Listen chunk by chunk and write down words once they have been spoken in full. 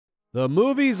The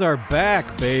movies are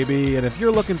back, baby, and if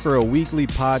you're looking for a weekly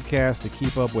podcast to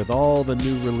keep up with all the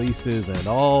new releases and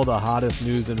all the hottest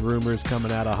news and rumors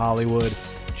coming out of Hollywood,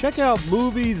 check out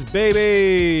Movies,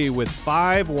 Baby, with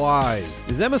 5 Ys.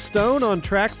 Is Emma Stone on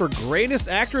track for greatest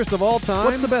actress of all time?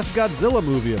 What's the best Godzilla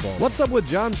movie of all? What's up with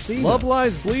John Cena? Love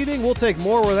Lies Bleeding? We'll take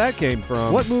more where that came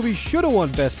from. What movie should have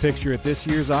won Best Picture at this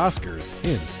year's Oscars?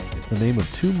 Hint. The name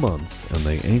of 2 months, and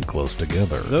they ain't close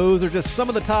together. Those are just some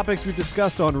of the topics we've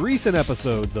discussed on recent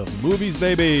episodes of Movies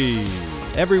Baby.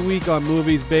 Every week on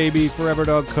Movies Baby, Forever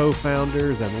Dog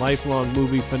co-founders and lifelong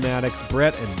movie fanatics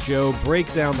Brett and Joe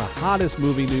break down the hottest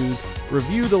movie news,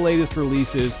 review the latest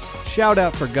releases, shout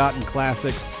out forgotten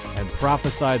classics, and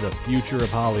prophesy the future of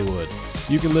Hollywood.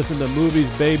 You can listen to Movies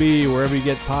Baby wherever you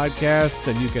get podcasts,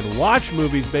 and you can watch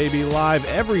Movies Baby live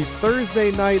every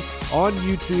Thursday night on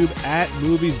YouTube at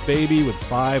Movies Baby with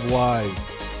 5 Ys.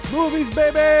 Movies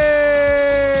Baby!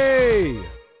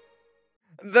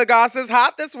 The GOSS is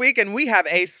hot this week, and we have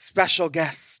a special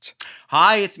guest.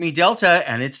 Hi, it's me, Delta,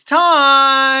 and it's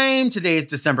time! Today is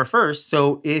December 1st,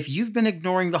 so if you've been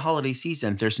ignoring the holiday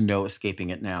season, there's no escaping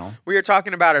it now. We are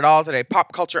talking about it all today.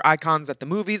 Pop culture icons at the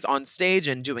movies, on stage,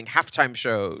 and doing halftime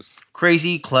shows.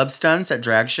 Crazy club stunts at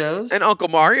drag shows. And Uncle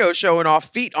Mario showing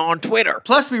off feet on Twitter.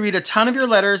 Plus, we read a ton of your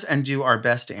letters and do our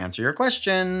best to answer your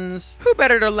questions. Who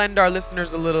better to lend our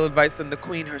listeners a little advice than the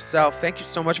queen herself? Thank you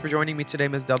so much for joining me today,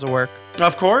 Ms. Delta Work.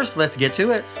 Of course, let's get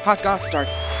to it. Hot GOSS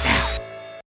starts now.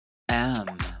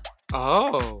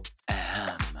 Oh.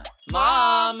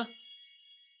 Mom!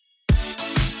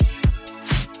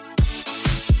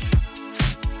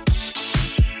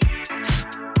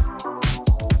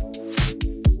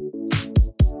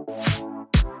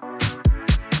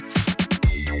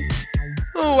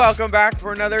 Welcome back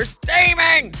for another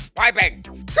steaming, piping,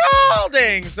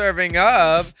 scalding serving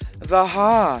of the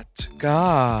Hot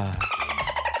GOSS.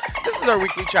 This is our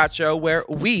weekly chat show where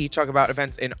we talk about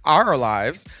events in our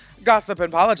lives, gossip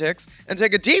and politics, and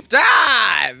take a deep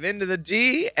dive into the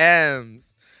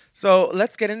DMs. So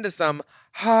let's get into some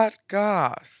Hot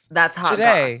GOSS. That's Hot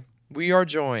Today, GOSS. we are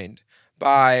joined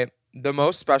by the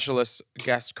most specialist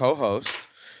guest co-host.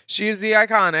 She is the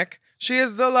iconic, she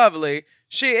is the lovely,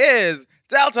 she is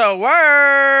Delta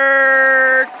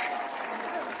Work!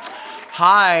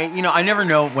 Hi. I never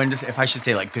know if I should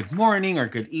say like good morning or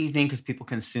good evening because people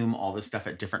consume all this stuff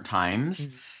at different times.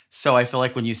 Mm-hmm. So I feel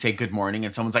like when you say good morning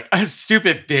and someone's like,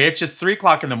 stupid bitch, it's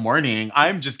 3:00 in the morning.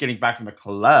 I'm just getting back from the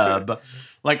club.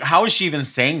 Like, how is she even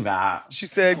saying that? She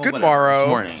said, well, good morrow.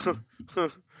 It's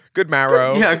morning. Good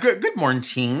marrow. Good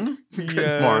morning.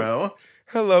 Good morrow.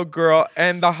 Hello, girl.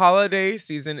 And the holiday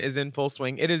season is in full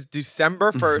swing. It is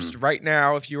December 1st right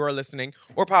now, if you are listening,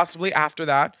 or possibly after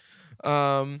that.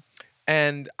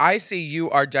 And I see you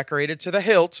are decorated to the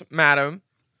hilt, madam,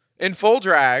 in full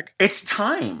drag. It's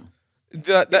time. It's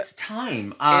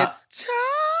time. It's time.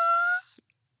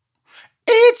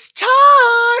 It's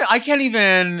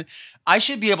time. I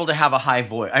should be able to have a high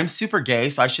voice. I'm super gay,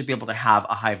 so I should be able to have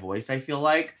a high voice, I feel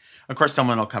like. Of course,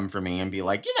 someone will come for me and be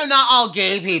like, not all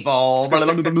gay people.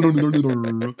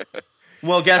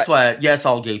 Well, guess what? Yes,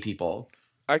 all gay people.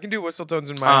 I can do whistle tones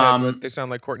in my head, but they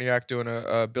sound like Courtney Act doing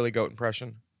a Billy Goat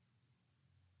impression.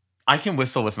 I can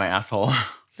whistle with my asshole.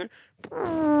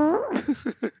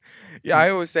 Yeah, I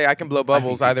always say I can blow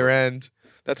bubbles either end.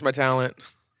 That's my talent.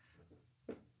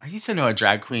 I used to know a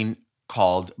drag queen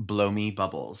called Blow Me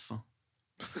Bubbles.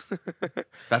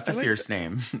 That's a fierce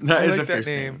name. That is a fierce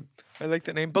name. I like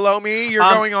that name. Below me, you're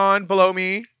going on. Below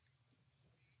me.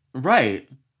 Right.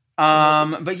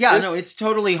 But yeah, no, it's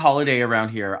totally holiday around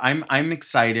here. I'm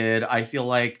excited. I feel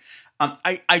like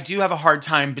I do have a hard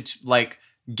time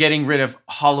getting rid of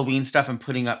Halloween stuff and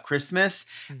putting up Christmas.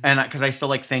 Mm-hmm. And because I feel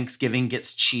like Thanksgiving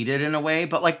gets cheated in a way.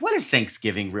 But what is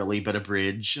Thanksgiving really but a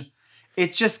bridge?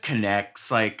 It just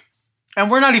connects. And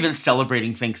we're not even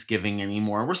celebrating Thanksgiving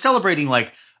anymore. We're celebrating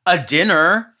a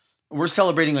dinner. We're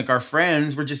celebrating our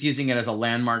friends. We're just using it as a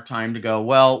landmark time to go,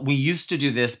 well, we used to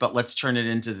do this, but let's turn it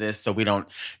into this so we don't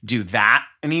do that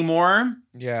anymore.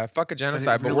 Yeah, fuck a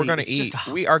genocide, but we're going to eat.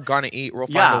 We are going to eat. We'll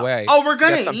find a way. Oh, we're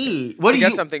going to eat. What do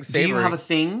you, something savory. Do you have a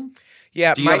thing?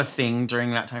 Yeah. Do you have a thing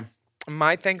during that time?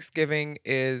 My Thanksgiving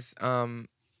is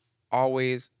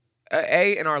always,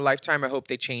 in our lifetime, I hope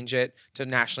they change it to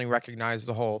nationally recognize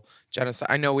the whole genocide.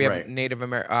 I know we have Native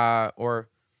American or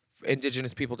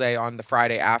Indigenous People Day on the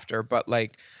Friday after, but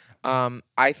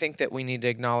I think that we need to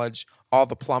acknowledge all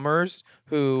the plumbers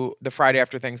who the Friday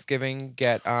after Thanksgiving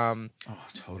get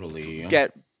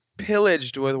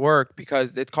pillaged with work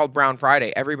because it's called Brown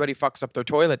Friday. Everybody fucks up their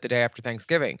toilet the day after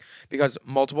Thanksgiving because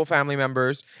multiple family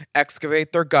members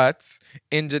excavate their guts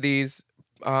into these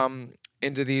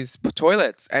into these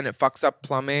toilets, and it fucks up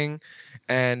plumbing,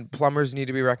 and plumbers need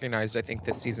to be recognized, I think,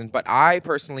 this season. But I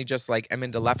personally just like am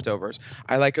into leftovers.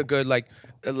 I like a good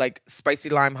like spicy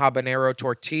lime habanero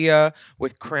tortilla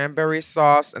with cranberry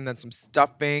sauce, and then some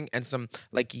stuffing and some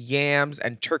like yams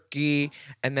and turkey,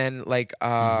 and then like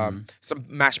some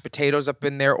mashed potatoes up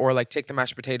in there, or like take the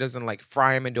mashed potatoes and like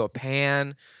fry them into a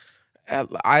pan.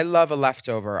 I love a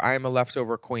leftover. I am a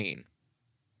leftover queen.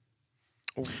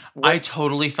 I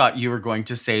totally thought you were going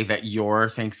to say that your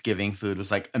Thanksgiving food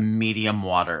was like a medium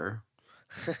water.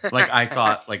 Like I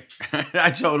thought, like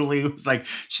I totally was like,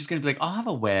 she's gonna be like, I'll have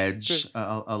a wedge,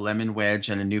 a lemon wedge,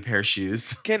 and a new pair of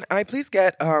shoes. Can I please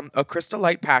get a Crystal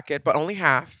Light packet, but only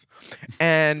half,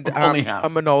 and Only half. a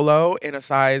Manolo in a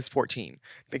size 14.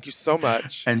 Thank you so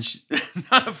much. And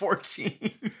not a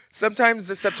 14. Sometimes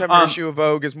the September issue of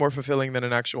Vogue is more fulfilling than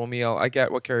an actual meal. I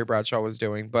get what Carrie Bradshaw was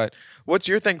doing, but what's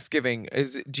your Thanksgiving?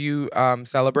 Do you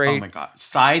celebrate? Oh my God.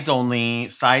 Sides only.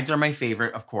 Sides are my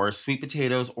favorite, of course. Sweet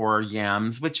potatoes or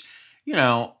yams, which, you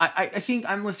know, I think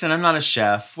I'm not a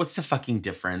chef. What's the fucking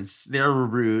difference? They're a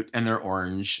root and they're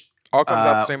orange. All comes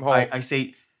out the same hole. I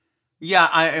say, yeah,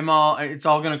 it's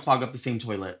all going to clog up the same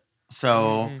toilet.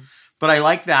 So, but I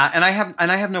like that. And I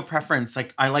have no preference.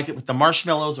 Like I like it with the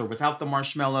marshmallows or without the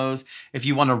marshmallows. If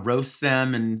you want to roast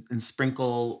them and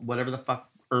sprinkle whatever the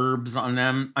fuck herbs on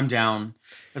them, I'm down.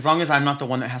 As long as I'm not the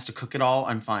one that has to cook it all,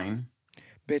 I'm fine.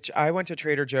 Bitch, I went to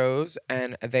Trader Joe's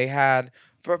and they had,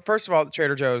 first of all,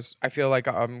 Trader Joe's, I feel like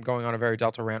I'm going on a very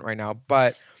Delta rant right now,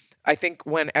 but I think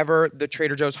whenever the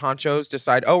Trader Joe's honchos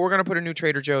decide, oh, we're going to put a new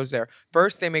Trader Joe's there,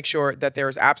 first they make sure that there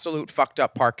is absolute fucked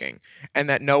up parking and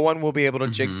that no one will be able to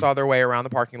jigsaw their way around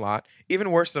the parking lot, even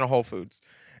worse than a Whole Foods.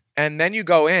 And then you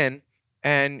go in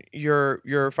and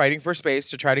you're fighting for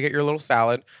space to try to get your little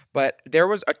salad. But there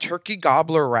was a turkey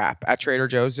gobbler wrap at Trader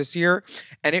Joe's this year,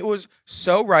 and it was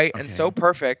so right and so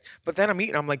perfect. But then I'm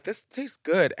eating, I'm like, this tastes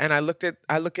good. And I look at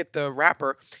the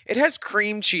wrapper, it has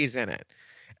cream cheese in it.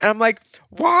 And I'm like,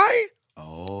 why?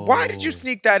 Oh. Why did you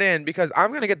sneak that in? Because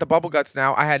I'm gonna get the bubble guts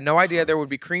now. I had no idea there would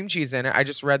be cream cheese in it. I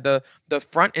just read the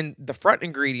front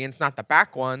ingredients, not the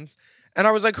back ones. And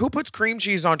I was like, who puts cream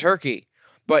cheese on turkey?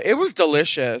 But it was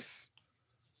delicious.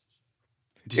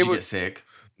 Did you get sick?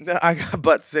 I got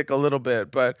butt sick a little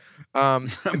bit, but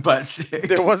butt sick.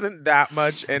 There wasn't that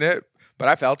much in it, but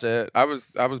I felt it. I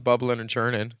was bubbling and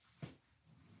churning.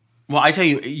 Well, I tell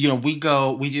you, you know, we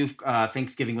do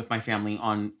Thanksgiving with my family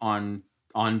on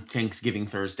Thanksgiving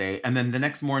Thursday. And then the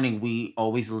next morning we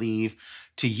always leave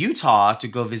to Utah to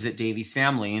go visit Davey's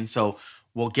family. And so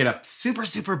we'll get up super,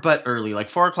 super butt early, like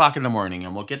 4:00 in the morning,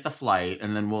 and we'll get the flight.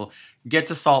 And then we'll get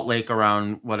to Salt Lake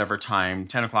around whatever time,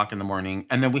 10:00 in the morning.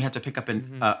 And then we had to pick up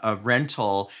a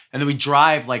rental. And then we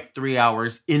drive like 3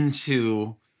 hours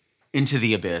into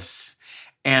the abyss.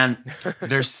 And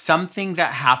there's something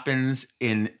that happens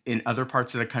in other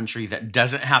parts of the country that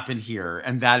doesn't happen here.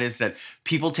 And that is that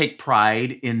people take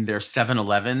pride in their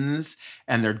 7-Elevens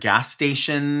and their gas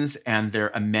stations and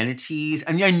their amenities.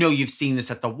 And I know you've seen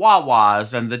this at the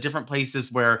Wawas and the different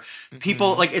places where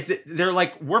people they're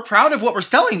like, we're proud of what we're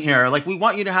selling here. Like, we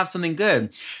want you to have something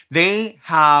good. They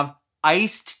have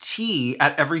iced tea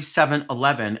at every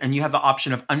 7-Eleven, and you have the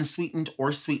option of unsweetened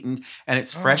or sweetened, and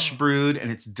it's fresh brewed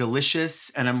and it's delicious.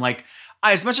 And I'm like,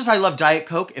 as much as I love Diet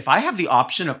Coke, if I have the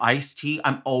option of iced tea,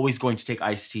 I'm always going to take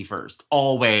iced tea first,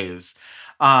 always.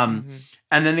 And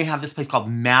then they have this place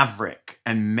called Maverick,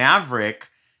 and Maverick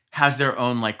has their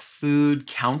own like food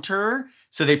counter.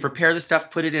 So they prepare the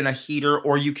stuff, put it in a heater,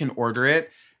 or you can order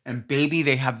it. And baby,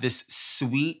 they have this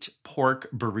sweet pork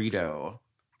burrito.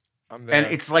 And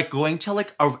it's like going to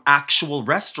like an actual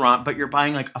restaurant, but you're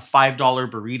buying like a $5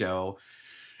 burrito.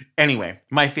 Anyway,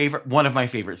 one of my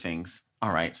favorite things.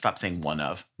 All right, stop saying one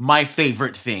of. My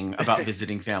favorite thing about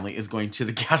visiting family is going to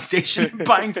the gas station and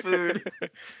buying food.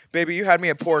 Baby, you had me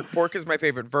at pork. Pork is my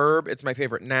favorite verb. It's my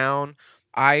favorite noun.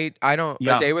 I don't.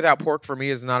 Yeah. A day without pork for me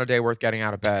is not a day worth getting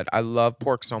out of bed. I love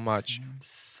pork so much. I'm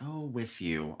so with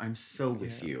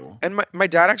you. And my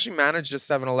dad actually managed a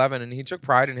 7-Eleven, and he took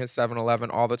pride in his 7-Eleven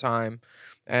all the time.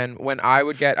 And when I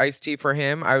would get iced tea for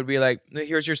him, I would be like,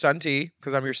 "Here's your sun tea,"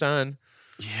 because I'm your son.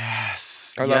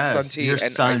 Yes, I love sun tea. Your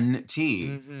sun tea.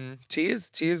 Mm-hmm. Tea is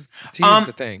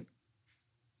the thing.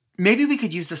 Maybe we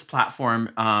could use this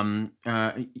platform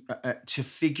to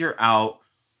figure out.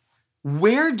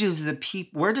 Where does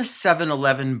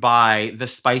 7-Eleven buy the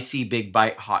spicy big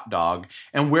bite hot dog,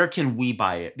 and where can we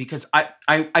buy it? Because I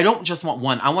don't just want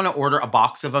one. I want to order a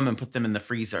box of them and put them in the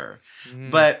freezer.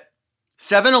 But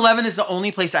 7-Eleven is the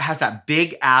only place that has that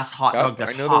big ass hot dog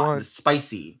that's hot and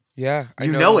spicy. Yeah, I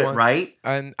know it, right?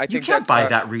 And I think you can't buy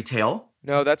that retail.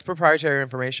 No, that's proprietary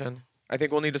information. I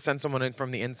think we'll need to send someone in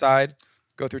from the inside,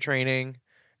 go through training,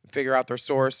 figure out their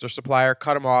source, their supplier,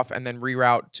 cut them off, and then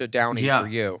reroute to Downey for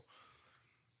you.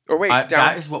 Or wait,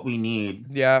 that is what we need.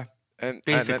 Yeah, and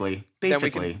basically,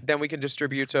 then we can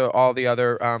distribute to all the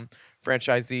other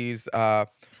franchisees,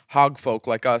 hog folk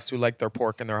like us who like their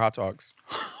pork and their hot dogs.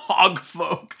 Hog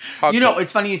folk.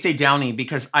 It's funny you say Downey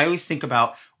because I always think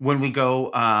about when we go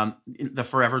the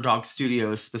Forever Dog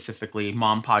Studios, specifically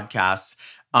mom podcasts.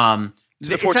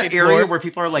 It's that area where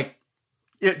people are like,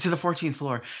 to the 14th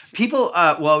floor. People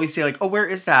will always say like, oh, where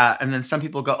is that? And then some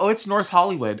people go, oh, it's North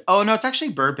Hollywood. Oh, no, it's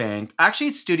actually Burbank. Actually,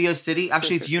 it's Studio City.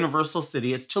 Actually, it's Universal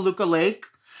City. It's Toluca Lake.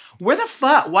 Where the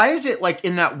fuck? Why is it like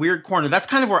in that weird corner? That's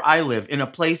kind of where I live, in a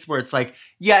place where it's like,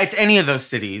 yeah, it's any of those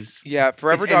cities. Yeah,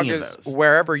 Forever Dog is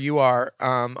wherever you are.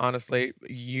 Honestly,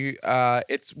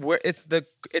 it's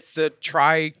the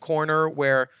tri-corner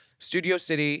where Studio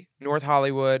City, North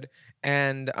Hollywood,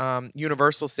 and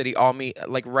Universal City all meet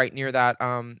like right near that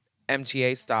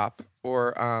MTA stop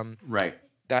or right.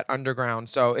 that underground.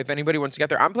 So if anybody wants to get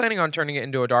there, I'm planning on turning it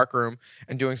into a dark room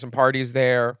and doing some parties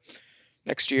there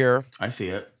next year. I see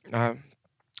it.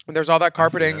 There's all that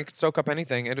carpeting. It can soak up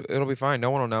anything. It'll be fine.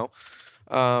 No one will know.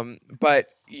 But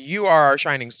you are our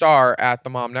shining star at the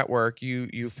Mom Network.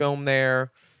 You film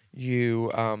there.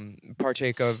 You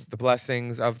partake of the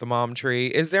blessings of the mom tree.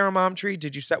 Is there a mom tree?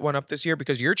 Did you set one up this year?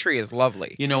 Because your tree is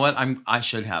lovely. You know what? I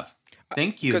should have.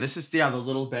 Thank you. This is the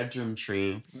little bedroom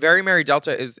tree. Very Merry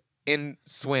Delta is in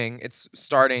swing. It's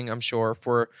starting, I'm sure,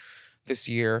 for this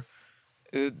year.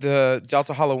 The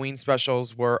Delta Halloween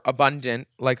specials were abundant,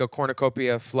 like a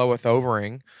cornucopia floweth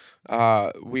overing.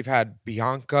 We've had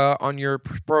Bianca on your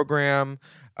program.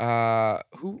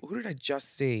 Who did I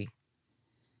just see?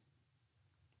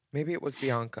 Maybe it was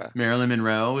Bianca. Marilyn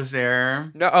Monroe was there.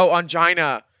 No,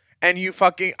 Angina. And you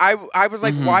fucking... I was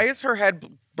like, why is her head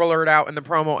blurred out in the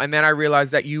promo? And then I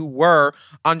realized that you were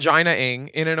Angina-ing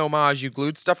in an homage. You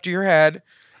glued stuff to your head.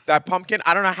 That pumpkin...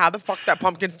 I don't know how the fuck that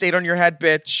pumpkin stayed on your head,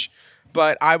 bitch.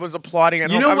 But I was applauding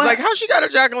at home. I was like, how's she got a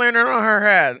jack-o'-lantern on her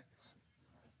head?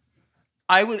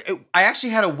 I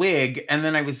actually had a wig, and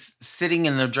then I was sitting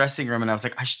in the dressing room, and I was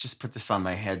like, I should just put this on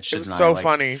my head, shouldn't I? It was so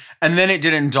funny. And then it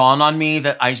didn't dawn on me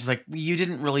that I was like, you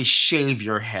didn't really shave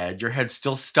your head. Your head's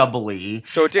still stubbly.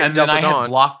 So it didn't. And then I had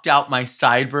blocked out my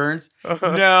sideburns.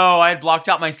 No, I had blocked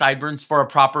out my sideburns for a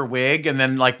proper wig, and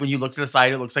then like when you look to the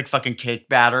side, it looks like fucking cake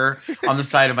batter on the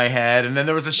side of my head. And then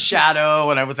there was a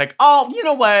shadow, and I was like, oh, you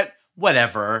know what?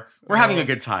 Whatever. We're having a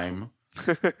good time.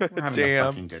 We're having a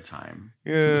fucking good time.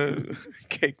 Yeah.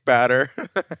 Cake batter.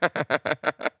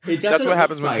 That's what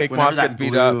happens when cake moss get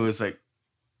beat up. It's like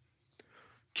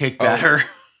cake batter.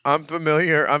 I'm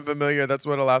familiar. That's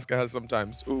what Alaska has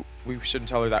sometimes. Ooh, we shouldn't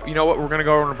tell her that. You know what? We're going to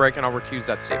go on a break and I'll recuse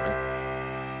that statement.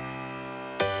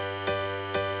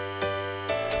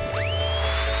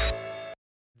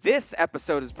 This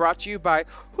episode is brought to you by,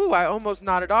 I almost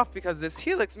nodded off because this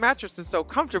Helix mattress is so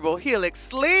comfortable. Helix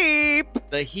Sleep!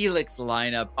 The Helix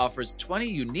lineup offers 20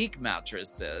 unique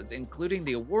mattresses, including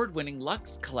the award-winning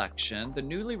Luxe Collection, the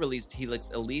newly released Helix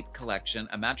Elite Collection,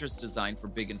 a mattress designed for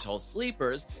big and tall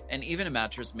sleepers, and even a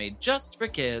mattress made just for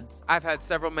kids. I've had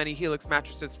many Helix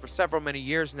mattresses for many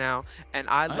years now, and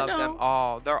I love them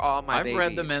all. They're all my babies. I've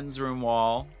read the men's room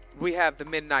wall. We have the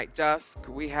Midnight Dusk.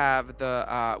 We have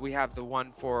the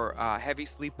one for heavy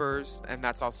sleepers, and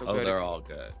that's also good. Oh, they're all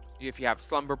good. If you have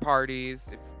slumber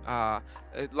parties, I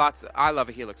love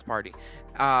a Helix party,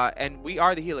 and we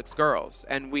are the Helix girls,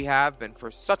 and we have been for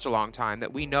such a long time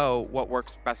that we know what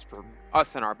works best for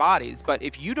us and our bodies. But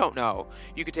if you don't know,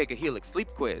 you could take a Helix sleep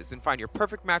quiz and find your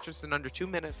perfect mattress in under 2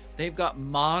 minutes. They've got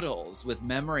models with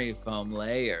memory foam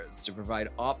layers to provide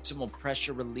optimal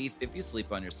pressure relief if you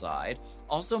sleep on your side.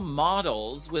 Also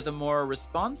models with a more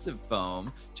responsive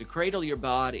foam to cradle your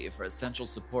body for essential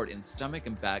support in stomach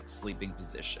and back sleeping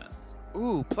positions.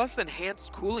 Ooh, plus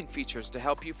enhanced cooling features to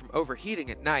help you from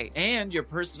overheating at night. And your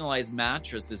personalized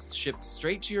mattress is shipped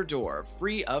straight to your door,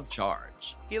 free of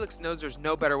charge. Helix knows there's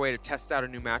no better way to test out a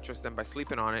new mattress than by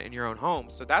sleeping on it in your own home,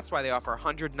 so that's why they offer a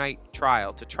 100-night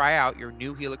trial to try out your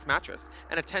new Helix mattress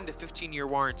and a 10 to 15-year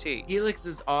warranty. Helix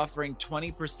is offering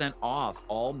 20% off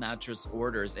all mattress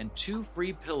orders and 2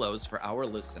 free pillows for our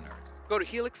listeners. Go to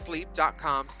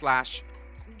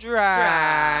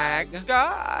helixsleep.com/drag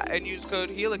and use code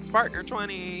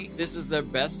HelixPartner20. This is their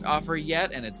best offer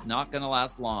yet, and it's not going to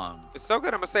last long. It's so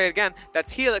good, I'm going to say it again.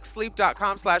 That's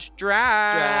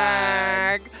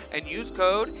helixsleep.com/drag and use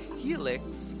code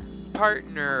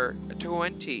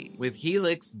HelixPartner20. With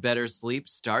Helix, better sleep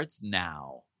starts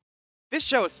now. This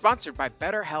show is sponsored by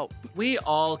BetterHelp. We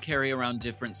all carry around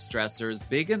different stressors,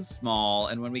 big and small,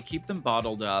 and when we keep them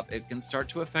bottled up, it can start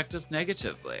to affect us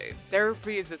negatively.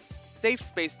 Therapy is a safe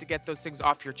space to get those things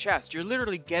off your chest. You're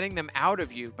literally getting them out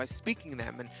of you by speaking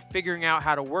them and figuring out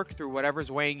how to work through whatever's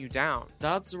weighing you down.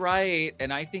 That's right.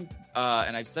 And I think,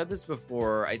 and I've said this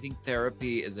before, I think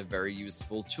therapy is a very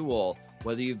useful tool,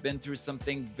 whether you've been through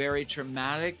something very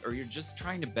traumatic or you're just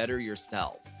trying to better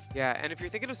yourself. Yeah, and if you're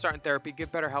thinking of starting therapy,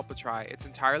 give BetterHelp a try. It's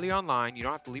entirely online. You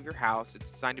don't have to leave your house. It's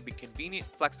designed to be convenient,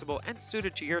 flexible, and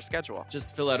suited to your schedule.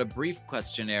 Just fill out a brief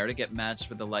questionnaire to get matched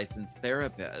with a licensed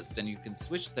therapist, and you can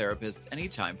switch therapists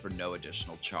anytime for no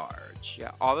additional charge.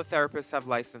 Yeah, all the therapists have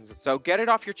licenses, so get it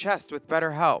off your chest with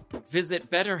BetterHelp. Visit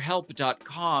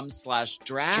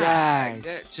betterhelp.com/drag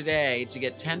today to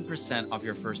get 10% off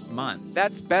your first month.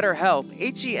 That's BetterHelp,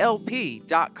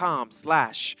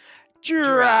 HELP.com/drag. You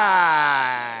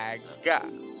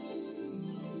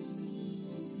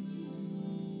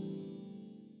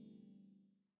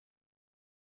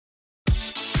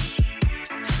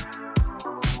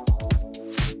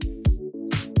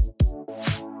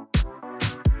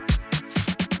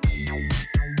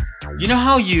know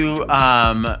how you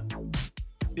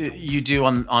do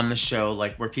on the show,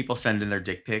 like where people send in their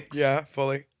dick pics? Yeah,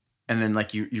 fully. And then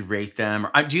like you rate them.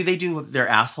 Or, do they do their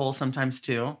asshole sometimes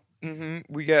too?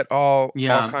 Mm-hmm. We get all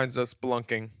kinds of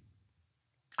spelunking.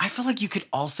 I feel like you could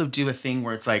also do a thing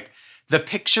where it's like the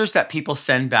pictures that people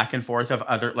send back and forth of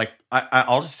other, like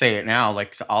I'll just say it now,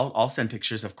 like so I'll send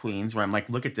pictures of queens where I'm like,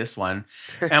 look at this one,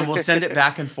 and we'll send it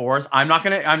back and forth. I'm not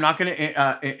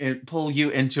gonna pull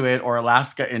you into it or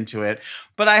Alaska into it,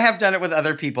 but I have done it with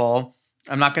other people.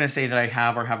 I'm not going to say that I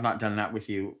have or have not done that with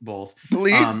you both.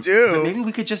 Please do. But maybe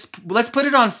we could let's put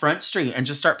it on Front Street and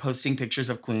just start posting pictures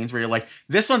of queens where you're like,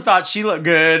 this one thought she looked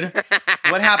good.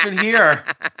 What happened here?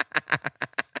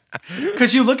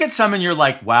 Because you look at some and you're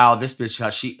like, wow, this bitch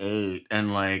thought she ate.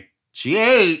 And like, she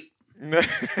ate.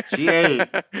 She ate.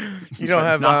 You don't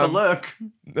have not the look.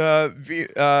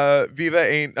 Viva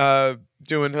ain't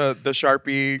doing the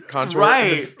Sharpie contour.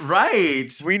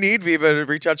 Right. We need Viva to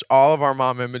retouch all of our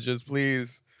mom images,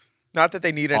 please. Not that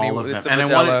they need any. It's a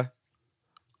Medela.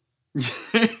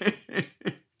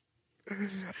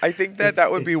 I think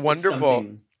that would be wonderful.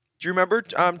 Do you remember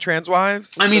Trans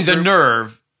Wives? I mean, the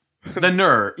nerve.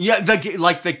 Yeah,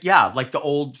 like the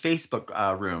old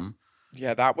Facebook room.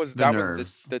 Yeah, that was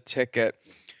the ticket.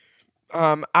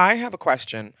 I have a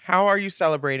question. How are you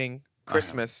celebrating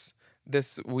Christmas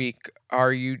this week?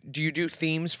 Do you do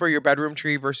themes for your bedroom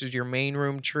tree versus your main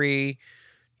room tree?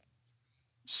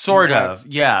 Sort of.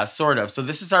 So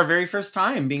this is our very first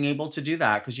time being able to do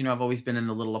that because, I've always been in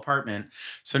the little apartment.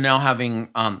 So now having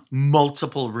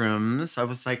multiple rooms, I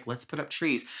was like, let's put up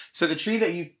trees. So the tree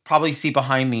that you probably see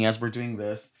behind me as we're doing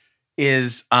this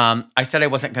is, I said I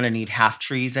wasn't going to need half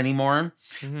trees anymore.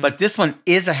 Mm-hmm. But this one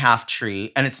is a half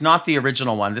tree, and it's not the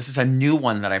original one. This is a new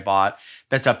one that I bought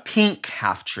that's a pink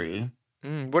half tree.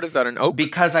 What is that, an oak?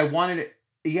 Because I wanted it,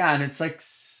 and it's like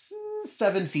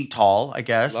 7 feet tall, I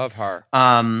guess. Love her.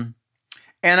 And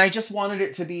I just wanted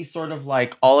it to be sort of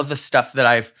like all of the stuff that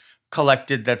I've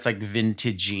collected that's like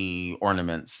vintagey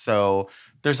ornaments. So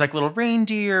there's like little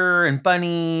reindeer and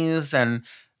bunnies, and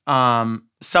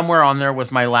somewhere on there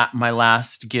was my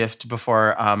last gift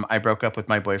before I broke up with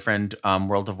my boyfriend,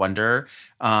 World of Wonder.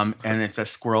 And it's a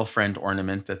squirrel friend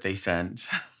ornament that they sent.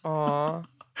 Aww.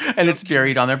 And it's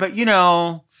buried on there. But, you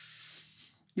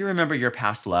remember your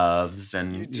past loves,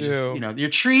 and you do. Your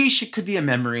tree could be a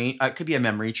memory. It could be a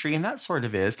memory tree, and that sort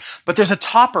of is. But there's a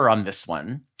topper on this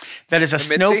one that is a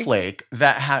snowflake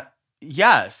that had.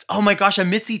 Yes. Oh my gosh, a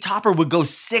Mitzi topper would go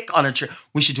sick on a tree.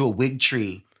 We should do a wig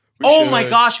tree. My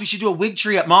gosh, we should do a wig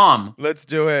tree at Mom. Let's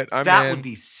do it. That would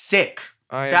be sick.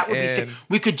 That would be sick.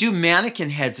 We could do mannequin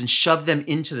heads and shove them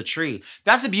into the tree.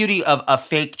 That's the beauty of a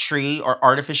fake tree or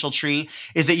artificial tree,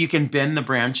 is that you can bend the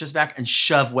branches back and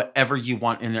shove whatever you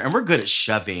want in there. And we're good at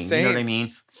shoving. Same. You know what I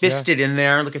mean? Fist it in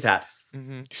there. Look at that.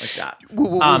 Mm-hmm. Like that. Woo,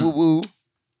 woo, woo, woo,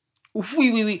 woo.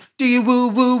 Wee. Do you woo,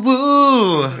 woo,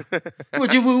 woo?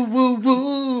 Would you woo, woo,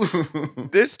 woo?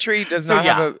 This tree does not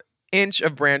have an inch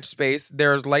of branch space.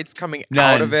 There's lights coming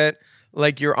out of it.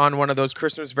 Like you're on one of those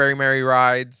Christmas Very Merry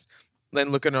rides. Then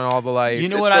looking at all the lights. You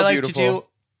know what I like to do?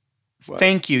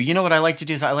 Thank you. You know what I like to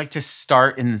do is I like to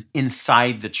start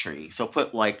inside the tree. So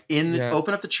put like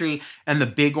open up the tree, and the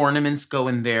big ornaments go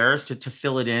in there to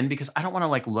fill it in, because I don't want to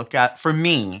like look at, for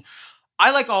me,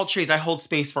 I like all trees. I hold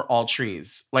space for all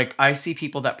trees. Like I see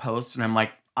people that post and I'm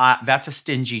like, that's a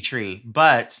stingy tree,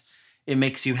 but it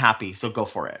makes you happy. So go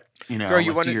for it. Girl,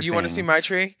 you want to see my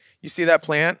tree? You see that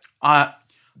plant?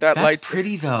 that That's lights.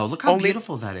 pretty though. Look how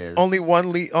beautiful that is. Only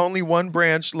one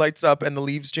branch lights up and the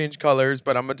leaves change colors,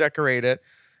 but I'm gonna decorate it.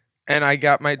 And I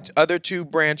got my other 2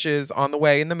 branches on the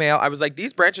way in the mail. I was like,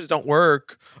 these branches don't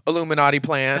work, Illuminati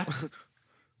plant.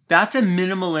 That's a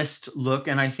minimalist look,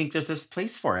 and I think that there's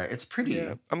place for it. It's pretty.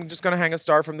 Yeah. I'm just gonna hang a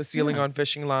star from the ceiling on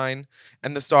fishing line,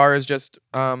 and the star is just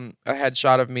a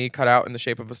headshot of me cut out in the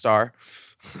shape of a star.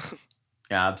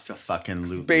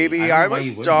 Abso-fucking-lutely. Baby, I'm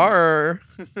a star.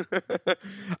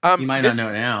 You might not know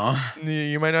it now.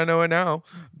 You might not know it now,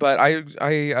 but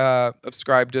I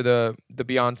subscribe to the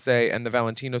Beyonce and the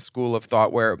Valentino school of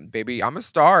thought, where baby, I'm a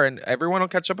star, and everyone will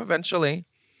catch up eventually.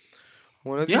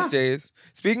 One of these days.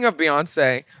 Speaking of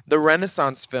Beyonce, the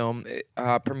Renaissance film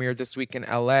premiered this week in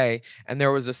LA, and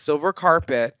there was a silver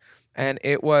carpet, and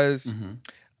it was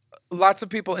lots of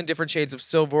people in different shades of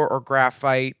silver or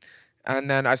graphite.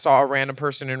 And then I saw a random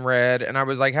person in red, and I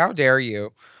was like, how dare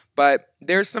you? But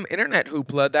there's some internet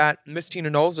hoopla that Miss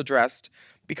Tina Knowles addressed,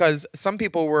 because some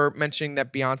people were mentioning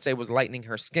that Beyonce was lightening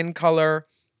her skin color,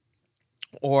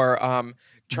 or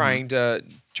trying to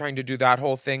do that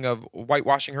whole thing of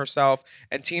whitewashing herself.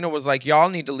 And Tina was like, y'all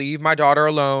need to leave my daughter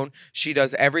alone. She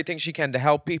does everything she can to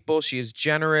help people. She is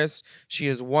generous. She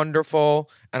is wonderful.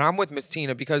 And I'm with Miss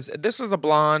Tina, because this is a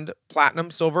blonde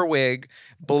platinum silver wig,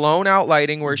 blown out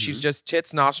lighting where she's just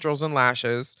tits, nostrils, and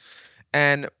lashes.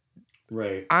 And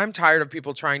I'm tired of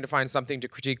people trying to find something to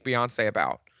critique Beyonce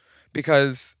about,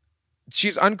 because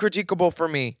she's uncritiquable for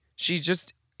me. She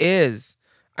just is.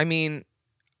 I mean,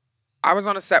 I was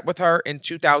on a set with her in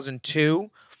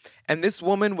 2002, and this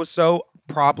woman was so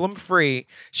problem-free.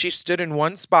 She stood in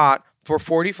one spot for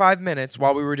 45 minutes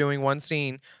while we were doing one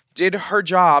scene, did her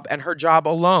job and her job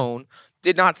alone,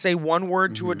 did not say one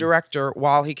word to a director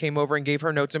while he came over and gave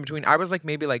her notes in between. I was like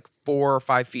maybe like 4 or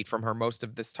 5 feet from her most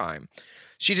of this time.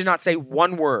 She did not say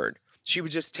one word. She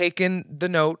would just take in the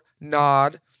note,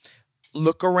 nod,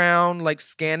 look around, like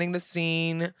scanning the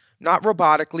scene, not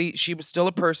robotically. She was still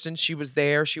a person. She was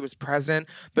there. She was present,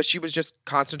 but she was just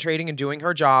concentrating and doing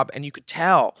her job. And you could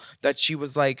tell that she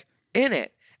was like in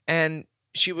it, and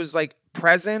she was like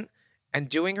present and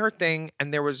doing her thing.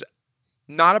 And there was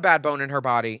not a bad bone in her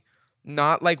body,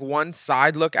 not like one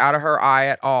side look out of her eye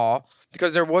at all.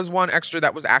 Because there was one extra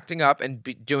that was acting up and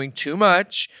doing too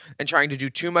much and trying to do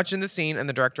too much in the scene. And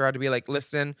the director had to be like,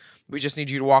 listen, we just need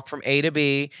you to walk from A to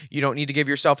B. You don't need to give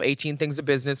yourself 18 things of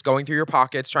business, going through your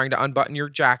pockets, trying to unbutton your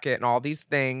jacket and all these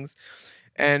things.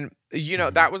 And, you know,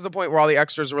 that was the point where all the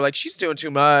extras were like, she's doing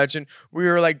too much. And we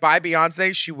were like, by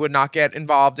Beyonce, she would not get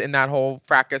involved in that whole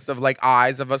fracas of like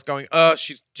eyes of us going, oh,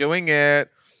 she's doing it.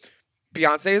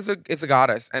 Beyonce is a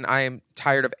goddess. And I am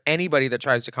tired of anybody that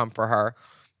tries to come for her.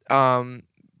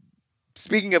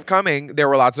 Speaking of coming, there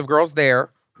were lots of girls there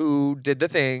who did the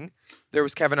thing. There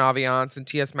was Kevin Aviance and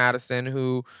T.S. Madison,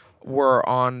 who were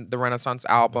on the Renaissance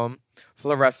album,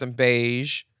 Fluorescent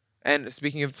Beige. And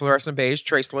speaking of Fluorescent Beige,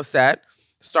 Trace Lysette,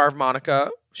 star of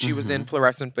Monica, she was in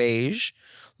Fluorescent Beige,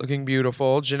 looking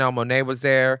beautiful. Janelle Monáe was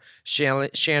there.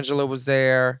 Shangela was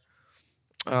there.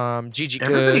 Gigi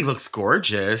Good. Everybody looks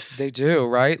gorgeous. They do,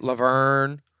 right?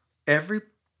 Laverne.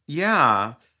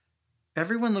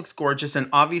 Everyone looks gorgeous, and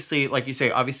obviously, like you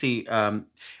say,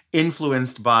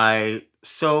 influenced by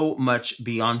so much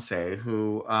Beyonce,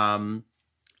 who,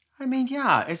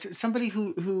 is somebody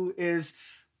who is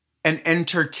an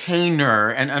entertainer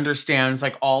and understands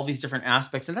like all these different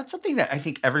aspects. And that's something that I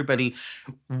think everybody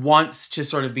wants to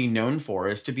sort of be known for,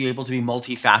 is to be able to be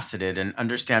multifaceted and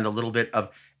understand a little bit of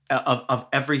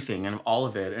everything and of all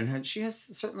of it. And she has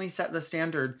certainly set the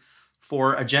standard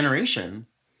for a generation.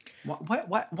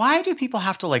 Why do people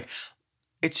have to like?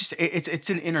 It's just it's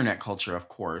an internet culture, of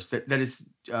course. That is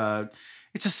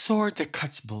it's a sword that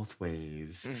cuts both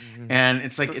ways, and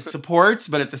it's like it supports,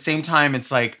 but at the same time,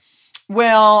 it's like,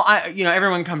 well,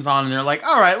 everyone comes on and they're like,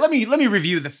 all right, let me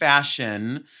review the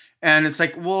fashion, and it's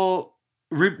like, well,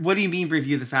 what do you mean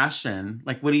review the fashion?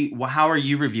 Like, how are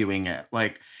you reviewing it?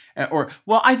 Like, or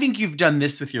well, I think you've done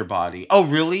this with your body. Oh,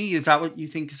 really? Is that what you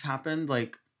think has happened?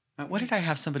 Like. What did I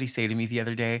have somebody say to me the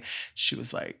other day? She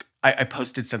was like, I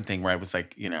posted something where I was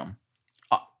like,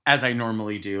 as I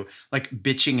normally do, like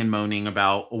bitching and moaning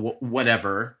about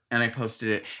whatever. And I posted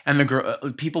it. And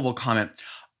the people will comment,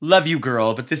 love you,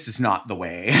 girl, but this is not the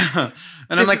way. And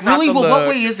I'm like, really? Well, what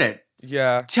way is it?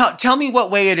 Yeah. Tell me what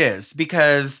way it is,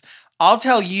 because I'll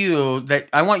tell you that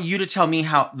I want you to tell me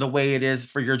how the way it is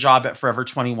for your job at Forever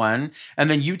 21. And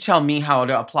then you tell me how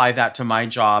to apply that to my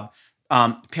job.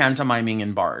 Pantomiming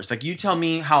in bars. Like, you tell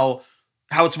me how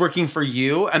it's working for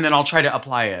you, and then I'll try to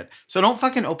apply it. So don't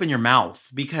fucking open your mouth,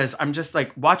 because I'm just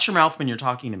like, watch your mouth when you're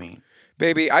talking to me.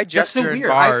 Baby, I That's so gesture in weird.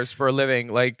 bars for a living.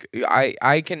 Like,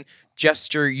 I can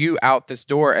gesture you out this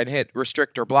door and hit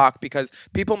restrict or block because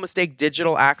people mistake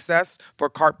digital access for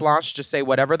carte blanche to say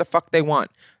whatever the fuck they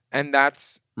want. And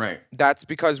that's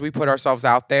because we put ourselves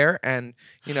out there and,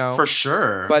 For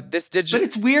sure. But this digital... But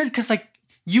it's weird because, like,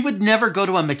 you would never go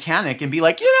to a mechanic and be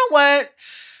like, you know what?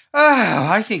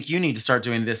 I think you need to start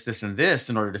doing this, this, and this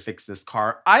in order to fix this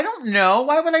car. I don't know.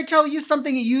 Why would I tell you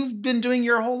something you've been doing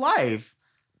your whole life?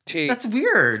 That's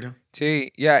weird.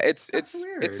 Yeah, it's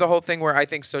the whole thing where I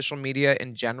think social media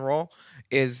in general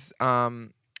is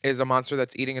a monster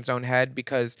that's eating its own head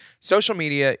because social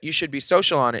media, you should be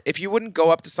social on it. If you wouldn't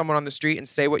go up to someone on the street and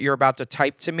say what you're about to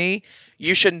type to me,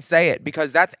 you shouldn't say it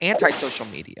because that's anti-social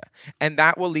media. And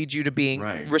that will lead you to being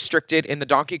restricted in the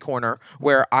donkey corner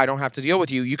where I don't have to deal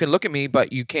with you. You can look at me,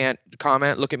 but you can't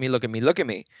comment, look at me,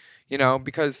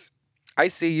 because I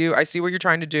see you. I see what you're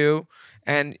trying to do.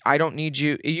 And I don't need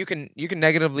you. You can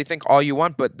negatively think all you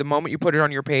want, but the moment you put it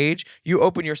on your page, you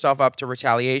open yourself up to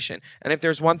retaliation. And if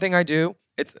there's one thing I do,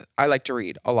 I like to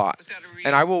read a lot.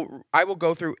 And I will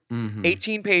go through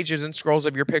 18 pages and scrolls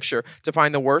of your picture to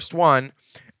find the worst one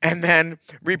and then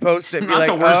repost it and be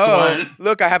like, one.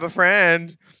 Look, I have a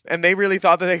friend and they really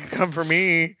thought that they could come for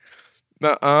me.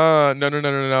 No.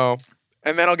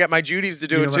 And then I'll get my Judies to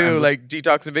do it too, like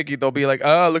Detox and Vicky. They'll be like,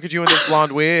 "Oh, look at you in this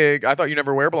blonde wig. I thought you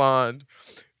never wear blonde."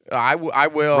 I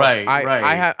will. Right.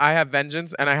 I have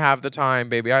vengeance and I have the time,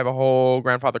 baby. I have a whole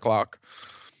grandfather clock.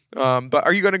 But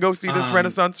are you going to go see this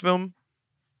Renaissance film?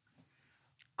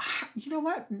 You know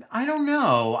what? I don't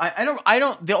know. I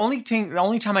don't. The only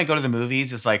time I go to the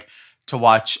movies is like to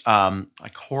watch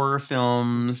like horror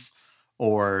films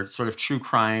or sort of true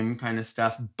crime kind of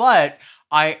stuff. But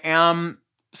I am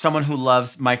someone who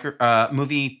loves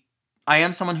movie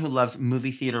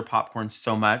theater popcorn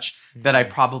so much that I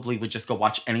probably would just go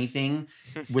watch anything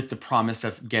with the promise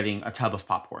of getting a tub of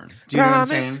popcorn. Do you know what I'm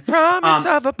saying? Promise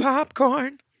of a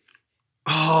popcorn.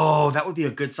 Oh, that would be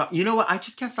a good song. You know what? I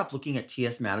just can't stop looking at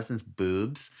T.S. Madison's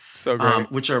boobs. So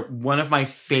great. Which are one of my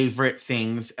favorite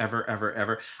things ever, ever,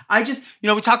 ever. I just,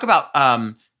 we talk about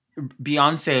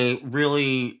Beyonce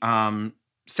really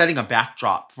setting a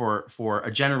backdrop for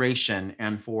a generation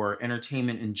and for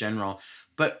entertainment in general.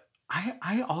 But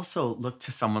I also look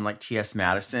to someone like T.S.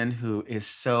 Madison, who is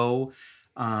so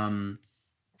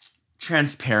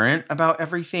transparent about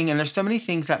everything. And there's so many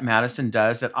things that Madison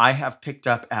does that I have picked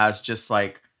up as just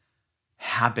like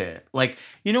habit. Like,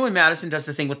 when Madison does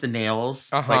the thing with the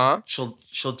nails, like she'll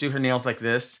do her nails like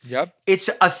this. Yep. It's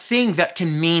a thing that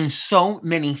can mean so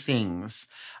many things.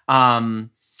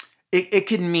 It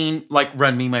could mean like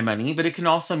run me my money, but it can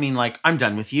also mean like I'm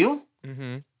done with you.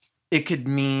 Mm-hmm. It could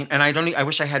mean, and I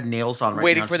wish I had nails on right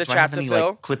Waiting now. for the chat to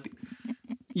fill.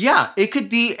 Yeah, it could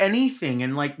be anything,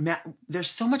 and like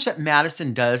there's so much that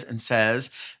Madison does and says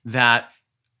that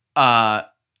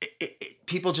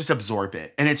people just absorb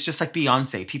it, and it's just like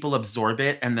Beyonce. People absorb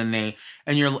it, and then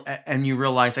you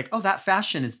realize like, oh, that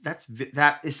fashion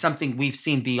that is something we've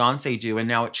seen Beyonce do, and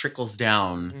now it trickles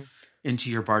down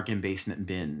into your bargain basement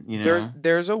bin.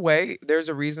 There's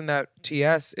a reason that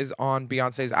TS is on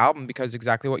Beyonce's album because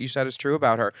exactly what you said is true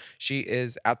about her. She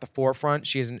is at the forefront.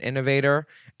 She is an innovator,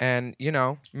 and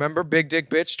remember Big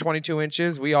Dick Bitch, 22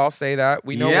 inches. We all say that.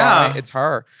 We know why. It's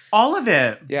her. All of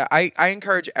it. Yeah, I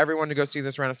encourage everyone to go see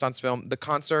this Renaissance film. The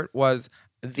concert was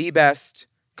the best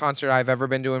concert I've ever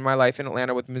been to in my life in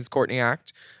Atlanta with Ms. Courtney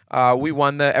Act. We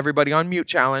won the Everybody on Mute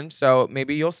challenge, so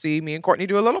maybe you'll see me and Courtney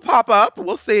do a little pop-up.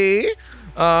 We'll see.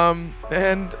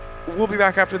 And we'll be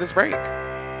back after this break.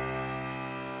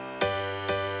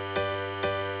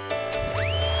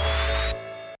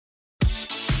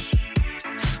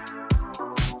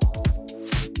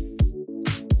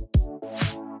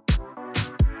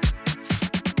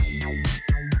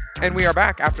 And we are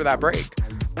back after that break.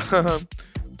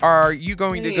 Are you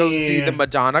going to go see the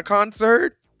Madonna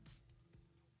concert?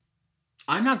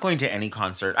 I'm not going to any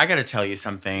concert. I got to tell you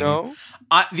something. No?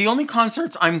 The only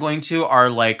concerts I'm going to are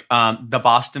like the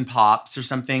Boston Pops or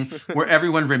something where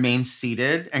everyone remains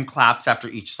seated and claps after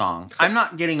each song. I'm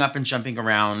not getting up and jumping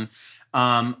around.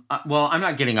 I'm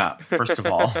not getting up, first of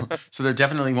all. So there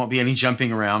definitely won't be any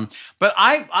jumping around. But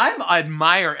I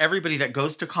admire everybody that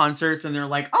goes to concerts and they're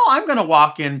like, oh, I'm going to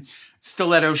walk in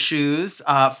stiletto shoes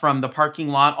from the parking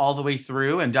lot all the way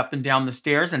through and up and down the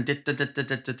stairs and what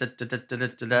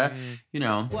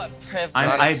privilege.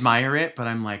 I admire it, but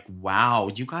I'm like,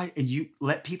 wow, you guys, you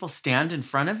let people stand in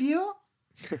front of you?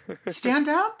 Stand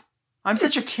up? I'm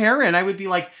such a Karen. I would be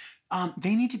like,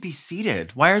 they need to be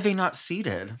seated. Why are they not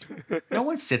seated? No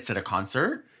one sits at a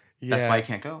concert. That's why I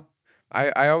can't go.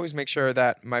 I always make sure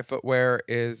that my footwear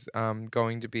is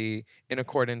going to be in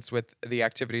accordance with the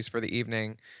activities for the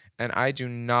evening, and I do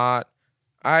not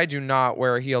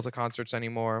wear a heel to concerts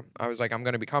anymore. I was like, I'm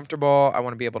going to be comfortable. I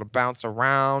want to be able to bounce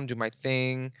around, do my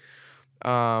thing.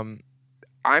 I'm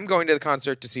going to the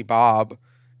concert to see Bob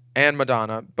and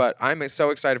Madonna, but I'm so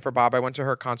excited for Bob. I went to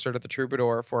her concert at the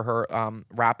Troubadour for her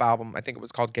rap album. I think it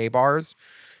was called Gay Bars,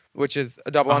 which is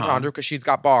a double entendre because she's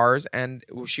got bars and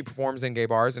she performs in gay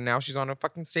bars, and now she's on a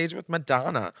fucking stage with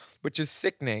Madonna, which is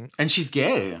sickening. And she's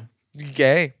gay.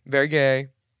 Gay, very gay.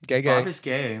 Gay. Bob is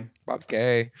gay. Bob's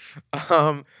gay.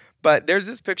 But there's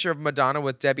this picture of Madonna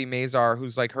with Debbie Mazar,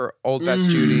 who's like her old best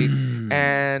Judy,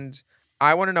 and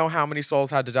I want to know how many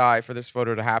souls had to die for this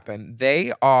photo to happen.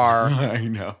 They are. I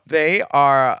know. They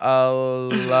are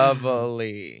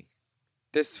lovely.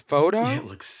 This photo. It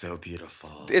looks so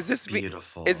beautiful. Is this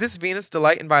beautiful? Is this Venus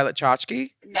Delight and Violet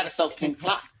Chachki?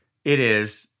 It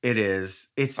is. It is.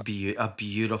 It's a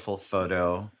beautiful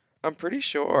photo. I'm pretty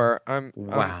sure.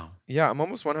 Wow. I'm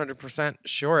almost 100%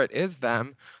 sure it is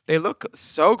them. They look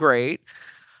so great.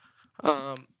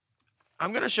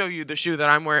 I'm gonna show you the shoe that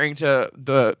I'm wearing to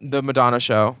the Madonna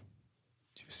show.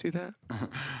 Do you see that?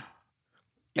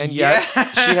 And yes,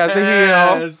 she has a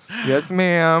heel. Yes,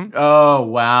 ma'am. Oh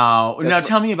wow! Now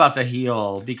tell me about the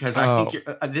heel, because I think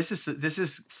this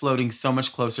is floating so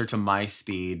much closer to my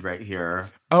speed right here.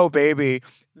 Oh baby,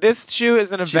 this shoe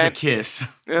is an event. She's a kiss.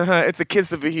 It's a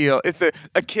kiss of a heel. It's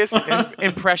a kiss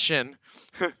impression.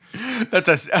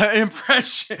 That's a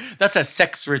impression. That's a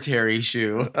secretary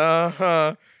shoe.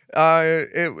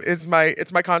 It's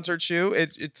my concert shoe.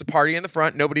 It's a party in the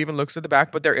front. Nobody even looks at the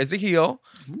back, but there is a heel.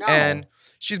 No. And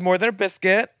she's more than a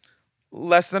biscuit,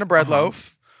 less than a bread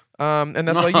loaf. And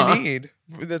that's all you need.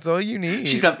 That's all you need.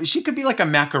 She could be like a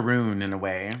macaroon in a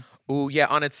way. Ooh, yeah,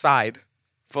 on its side,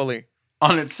 fully.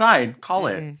 On its side, call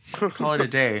it a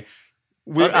day.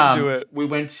 We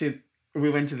went to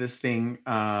this thing.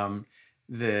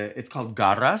 It's called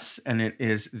Garras, and it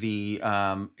is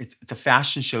it's a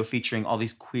fashion show featuring all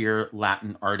these queer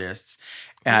Latin artists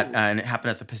and it happened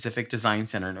at the Pacific Design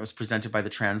Center, and it was presented by the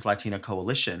Trans Latina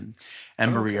Coalition.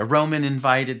 And Maria Roman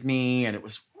invited me, and it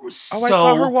was so I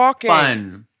saw her walking.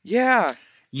 Fun. Yeah.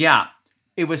 Yeah.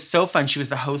 It was so fun. She was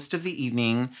the host of the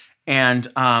evening. And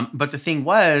but the thing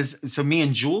was, so me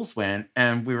and Jules went,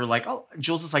 and we were like, oh,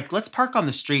 Jules is like, let's park on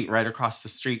the street right across the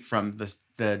street from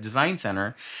the design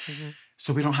center. Mm-hmm.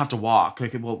 So we don't have to walk.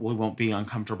 Like we won't be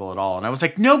uncomfortable at all. And I was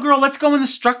like, no, girl, let's go in the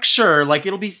structure. Like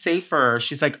it'll be safer.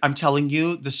 She's like, I'm telling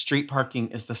you, the street parking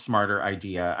is the smarter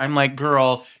idea. I'm like,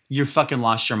 girl, you fucking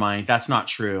lost your mind. That's not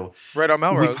true. Right on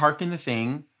Melrose. We parked in the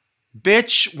thing.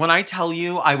 Bitch, when I tell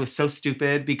you, I was so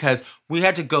stupid because we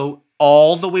had to go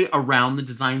all the way around the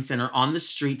design center on the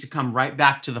street to come right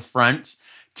back to the front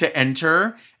to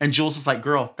enter. And Jules was like,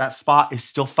 girl, that spot is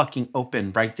still fucking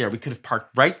open right there. We could have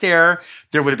parked right there.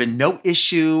 There would have been no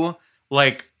issue.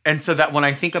 Like, and so that when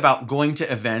I think about going to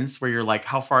events where you're like,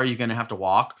 how far are you going to have to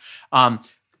walk?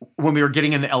 When we were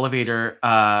getting in the elevator,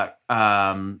 I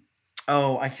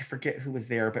forget who was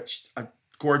there, but a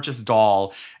gorgeous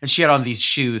doll. And she had on these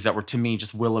shoes that were, to me,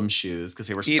 just Willem shoes because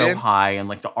they were so high. And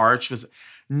like the arch was,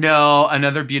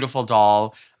 another beautiful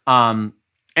doll.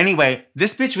 Anyway,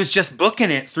 this bitch was just booking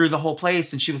it through the whole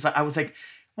place. And she was like, I was like,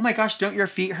 oh my gosh, don't your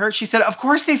feet hurt? She said, of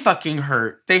course they fucking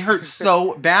hurt. They hurt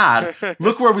so bad.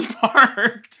 Look where we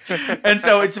parked. And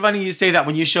so it's funny you say that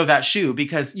when you show that shoe,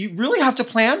 because you really have to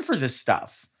plan for this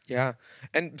stuff. Yeah.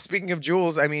 And speaking of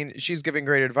Jules, I mean, she's giving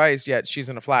great advice, yet she's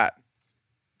in a flat.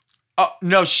 Oh,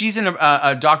 no, she's in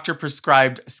a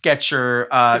doctor-prescribed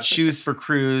Skechers shoes for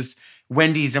cruise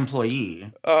Wendy's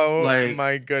employee. Oh,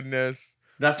 my goodness.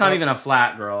 That's not even a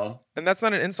flat, girl. And that's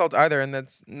not an insult either. And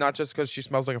that's not just because she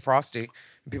smells like a Frosty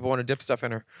and people want to dip stuff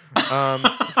in her.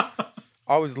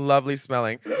 Always lovely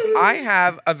smelling. I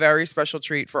have a very special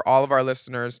treat for all of our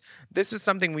listeners. This is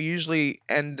something we usually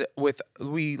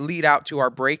we lead out to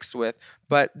our breaks with,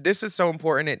 but this is so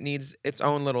important it needs its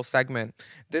own little segment.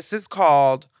 This is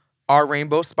called our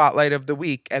Rainbow Spotlight of the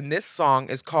Week, and this song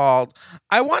is called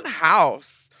I Want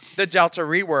House, the Delta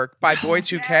rework by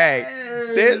Boy2K.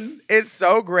 Yes. This is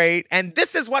so great, and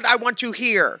this is what I want to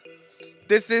hear.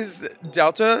 This is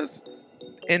Delta's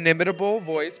inimitable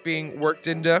voice being worked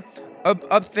into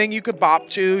a thing you could bop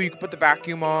to. You could put the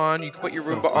vacuum on. You could put your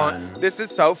Roomba on. This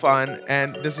is so fun,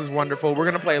 and this is wonderful. We're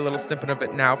going to play a little snippet of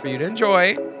it now for you to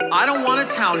enjoy. I don't want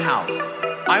a townhouse.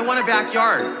 I want a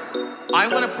backyard. I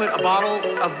want to put a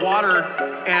bottle of water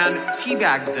and tea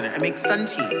bags in it and make sun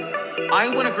tea.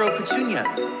 I want to grow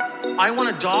petunias. I want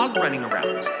a dog running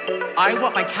around. I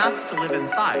want my cats to live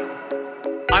inside.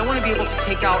 I want to be able to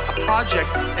take out a project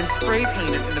and spray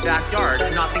paint it in the backyard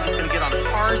and not think it's going to get on a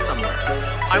car somewhere.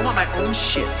 I want my own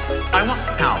shit. I want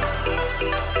house.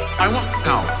 I want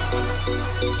house.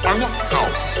 I want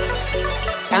house.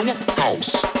 I want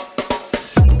house.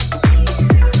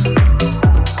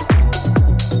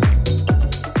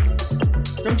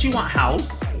 Don't you want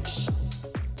house?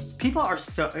 People are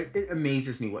so, it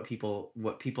amazes me what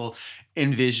people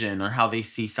envision or how they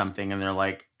see something, and they're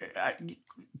like,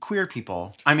 queer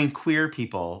people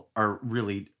are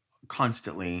really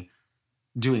constantly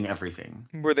doing everything.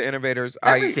 We're the innovators.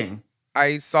 Everything.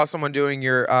 I saw someone doing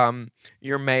your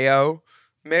mayo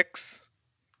mix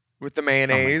with the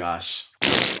mayonnaise. Oh my gosh.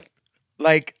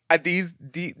 Like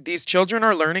these children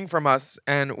are learning from us,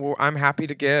 and I'm happy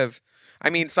to give. I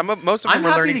mean, most of them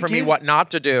are learning from me what not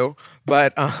to do,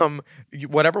 but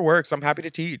whatever works, I'm happy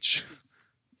to teach.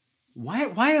 Why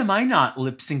am I not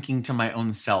lip syncing to my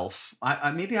own self?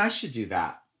 Maybe I should do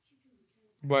that.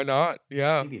 Why not?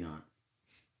 Yeah. Maybe not.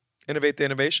 Innovate the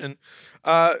innovation.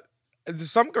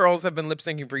 Some girls have been lip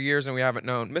syncing for years and we haven't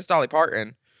known. Miss Dolly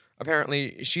Parton,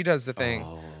 apparently she does the thing.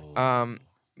 Oh.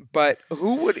 But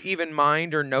who would even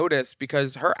mind or notice,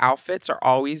 because her outfits are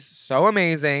always so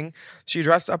amazing. She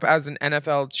dressed up as an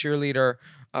NFL cheerleader,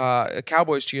 a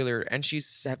Cowboys cheerleader, and she's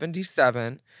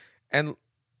 77. And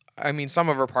I mean, some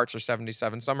of her parts are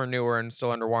 77. Some are newer and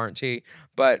still under warranty.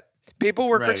 But people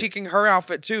were critiquing her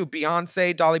outfit too.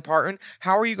 Beyonce, Dolly Parton.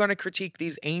 How are you going to critique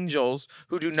these angels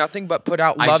who do nothing but put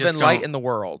out love and light in the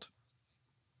world?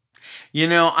 You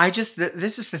know,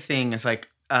 this is the thing. It's like,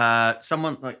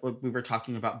 someone, like we were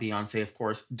talking about Beyonce, of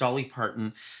course, Dolly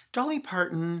Parton. Dolly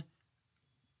Parton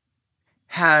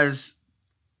has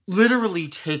literally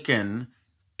taken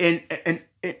an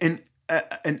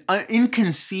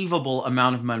inconceivable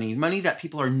amount of money that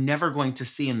people are never going to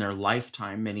see in their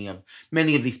lifetime. Many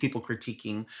of these people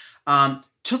critiquing,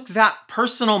 took that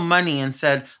personal money and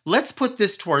said, let's put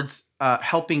this towards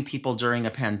helping people during a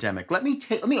pandemic. Let me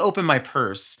open my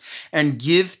purse and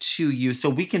give to you so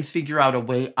we can figure out a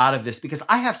way out of this, because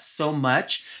I have so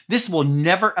much. This will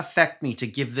never affect me to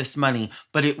give this money,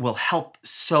 but it will help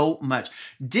so much.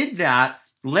 Did that,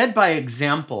 led by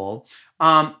example,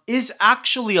 is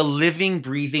actually a living,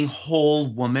 breathing,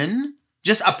 whole woman,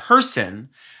 just a person,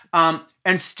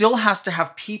 and still has to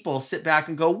have people sit back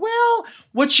and go, well,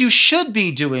 what you should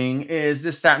be doing is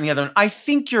this, that, and the other. And I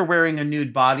think you're wearing a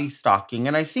nude body stocking,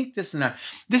 and I think this and that.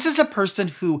 This is a person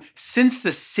who, since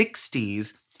the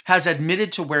 60s, has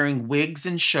admitted to wearing wigs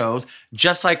in shows,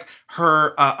 just like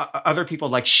her other people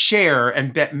like Cher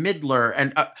and Bette Midler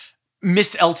and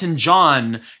Miss Elton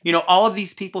John, you know, all of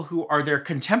these people who are their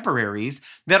contemporaries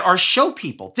that are show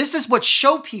people. This is what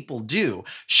show people do.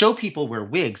 Show people wear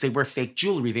wigs. They wear fake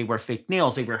jewelry. They wear fake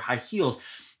nails. They wear high heels.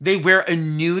 They wear a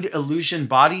nude illusion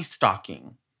body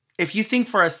stocking. If you think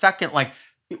for a second, like,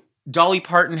 Dolly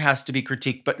Parton has to be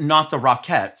critiqued, but not the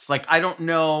Rockettes. Like, I don't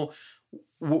know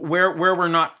where we're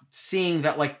not seeing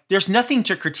that, like, there's nothing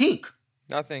to critique.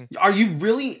 Nothing. Are you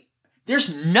really...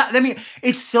 There's not, I mean,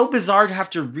 it's so bizarre to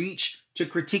have to reach to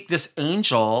critique this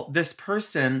angel, this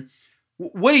person.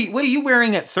 What are you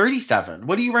wearing at 37?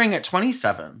 What are you wearing at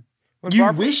 27?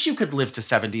 Wish you could live to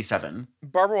 77.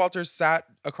 Barbara Walters sat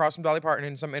across from Dolly Parton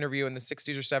in some interview in the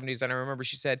 60s or 70s, and I remember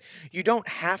she said, you don't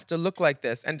have to look like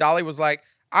this. And Dolly was like,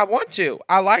 I want to.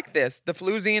 I like this. The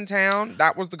floozy in town,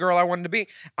 that was the girl I wanted to be.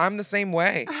 I'm the same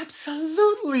way.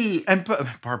 Absolutely. And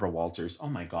Barbara Walters, oh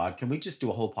my God. Can we just do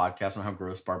a whole podcast on how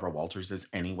gross Barbara Walters is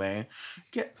anyway?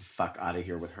 Get the fuck out of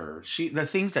here with her. The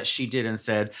things that she did and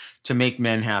said to make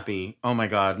men happy. Oh my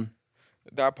God.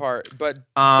 That part.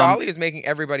 But Dolly is making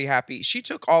everybody happy. She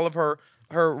took all of her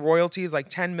royalties, like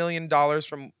 $10 million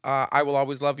from I Will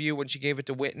Always Love You when she gave it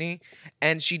to Whitney.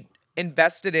 And she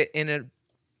invested it in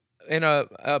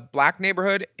a black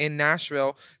neighborhood in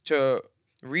Nashville to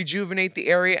rejuvenate the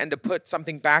area and to put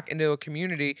something back into a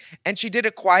community. And she did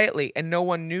it quietly, and no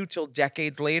one knew till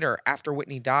decades later after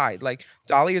Whitney died. Like,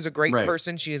 Dolly is a great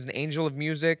person. She is an angel of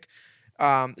music.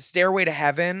 Stairway to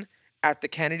Heaven at the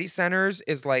Kennedy Centers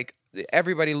is like,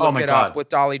 everybody look it up with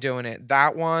Dolly doing it.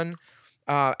 That one,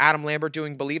 Adam Lambert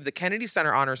doing Believe. The Kennedy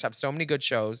Center Honors have so many good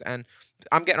shows, and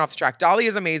I'm getting off the track. Dolly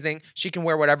is amazing. She can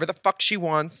wear whatever the fuck she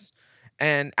wants.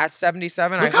 And at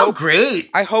 77, I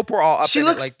hope we're all up in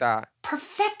it like that.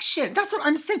 Perfection. That's what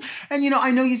I'm saying. And, you know, I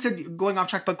know you said going off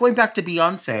track, but going back to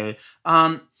Beyonce,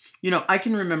 you know, I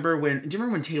can remember do you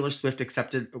remember when Taylor Swift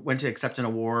went to accept an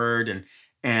award and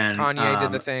Kanye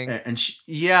did the thing. And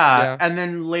and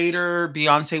then later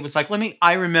Beyonce was like,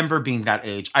 I remember being that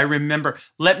age.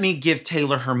 Let me give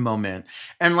Taylor her moment.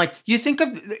 And like, you think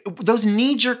of those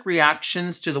knee-jerk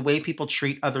reactions to the way people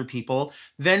treat other people,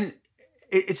 then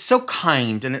it's so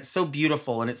kind and it's so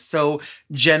beautiful and it's so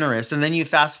generous. And then you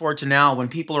fast forward to now when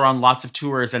people are on lots of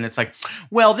tours and it's like,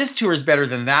 well, this tour is better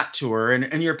than that tour.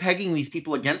 And you're pegging these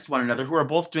people against one another who are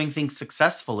both doing things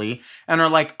successfully and are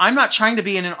like, I'm not trying to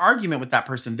be in an argument with that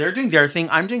person. They're doing their thing.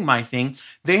 I'm doing my thing.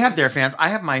 They have their fans. I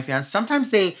have my fans.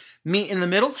 Sometimes they meet in the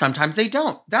middle. Sometimes they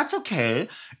don't. That's okay.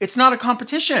 It's not a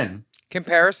competition.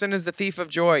 Comparison is the thief of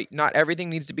joy. Not everything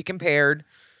needs to be compared.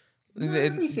 Not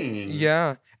everything.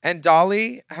 Yeah. And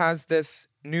Dolly has this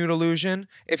nude illusion.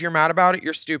 If you're mad about it,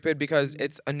 you're stupid because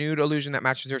it's a nude illusion that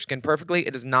matches her skin perfectly.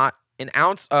 It is not an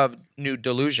ounce of nude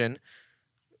delusion.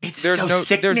 There's no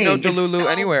delulu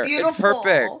anywhere. Beautiful. It's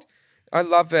perfect. I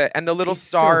love it. And the little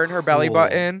star in her belly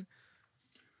button.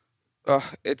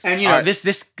 And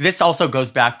this also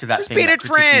goes back to that thing. Repeated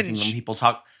fringe. When people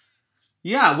talk.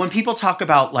 Yeah, when people talk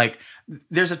about like,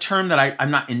 there's a term that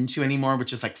I'm not into anymore,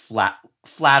 which is like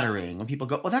flattering. When people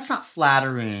go, well, that's not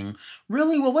flattering.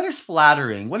 Really? Well, what is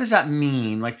flattering? What does that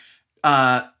mean? Like,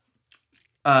 you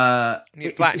flatten it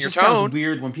your just tone. sounds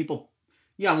weird when people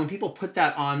put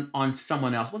that on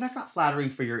someone else. Well, that's not flattering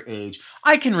for your age.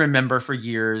 I can remember for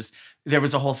years there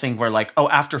was a whole thing where like, oh,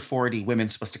 after 40,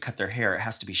 women's supposed to cut their hair. It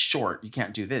has to be short. You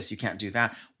can't do this. You can't do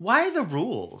that. Why the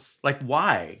rules? Like,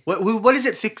 why? What is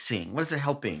it fixing? What is it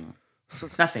helping?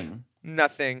 Nothing.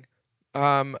 Nothing.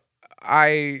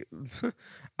 I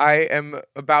am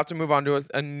about to move on to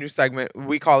a new segment.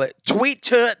 We call it Tweet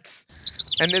Toots.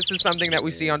 And this is something that we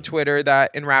see on Twitter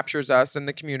that enraptures us in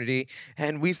the community.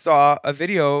 And we saw a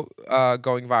video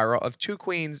going viral of two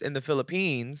queens in the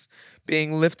Philippines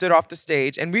being lifted off the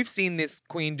stage. And we've seen this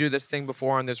queen do this thing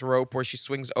before on this rope where she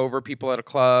swings over people at a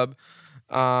club.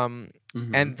 And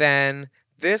then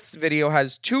this video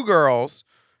has two girls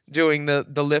doing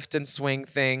the lift and swing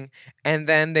thing. And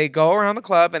then they go around the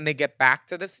club and they get back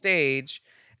to the stage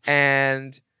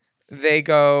and they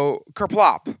go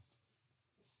kerplop.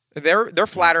 They're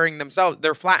flattering themselves.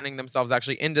 They're flattening themselves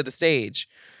actually into the stage.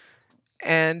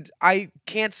 And I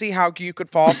can't see how you could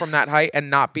fall from that height and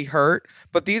not be hurt.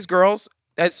 But these girls,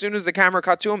 as soon as the camera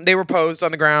cut to them, they were posed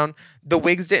on the ground. The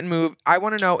wigs didn't move. I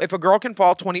want to know, if a girl can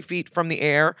fall 20 feet from the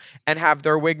air and have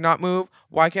their wig not move,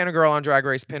 why can't a girl on Drag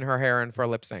Race pin her hair in for a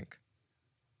lip sync?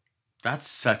 That's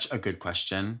such a good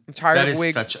question. I'm tired of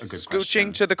wigs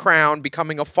scooching to the crown,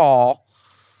 becoming a fall,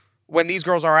 when these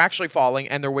girls are actually falling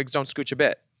and their wigs don't scooch a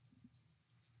bit.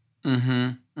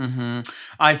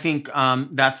 I think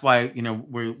that's why,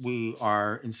 we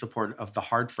are in support of the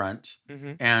hard front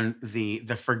and the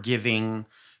forgiving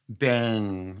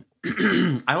bang.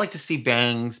 I like to see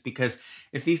bangs because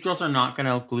if these girls are not going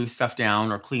to glue stuff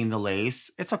down or clean the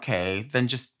lace, it's okay. Then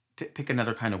just pick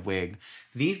another kind of wig.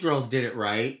 These girls did it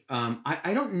right.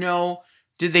 I don't know.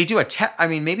 Did they do a test? I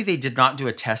mean, maybe they did not do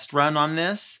a test run on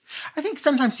this. I think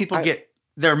sometimes people get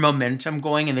their momentum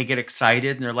going and they get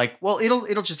excited and they're like, well,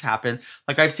 it'll just happen.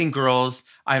 Like I've seen girls,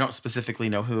 I don't specifically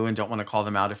know who and don't want to call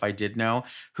them out if I did know,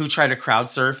 who try to crowd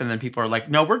surf and then people are like,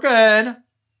 no, we're good.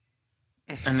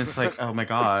 And it's like, oh my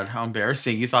God, how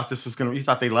embarrassing. You thought you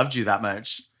thought they loved you that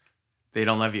much. They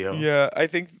don't love you. Yeah, I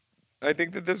think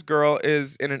that this girl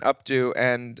is in an updo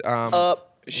and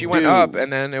she went up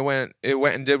and then it went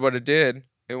and did what it did.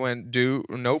 It went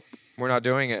nope, we're not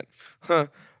doing it.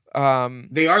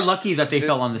 They are lucky that they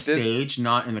fell on the stage,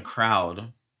 not in the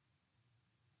crowd.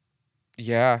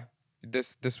 Yeah,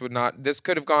 this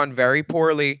could have gone very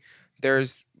poorly.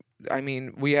 There's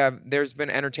been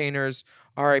entertainers,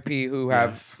 RIP, who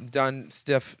have done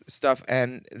stiff stuff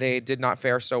and they did not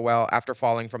fare so well after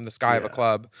falling from the sky of a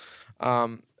club.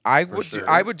 I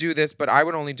would do this, but I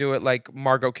would only do it like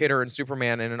Margot Kidder and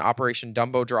Superman in an Operation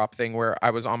Dumbo Drop thing where I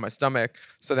was on my stomach,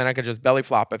 so then I could just belly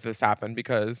flop if this happened,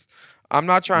 because I'm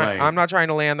not trying. Right. I'm not trying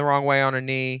to land the wrong way on a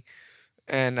knee,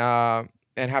 and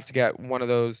have to get one of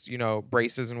those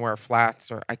braces and wear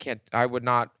flats. Or I can't. I would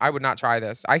not try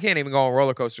this. I can't even go on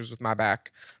roller coasters with my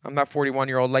back. I'm that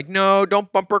 41-year-old. Like, no,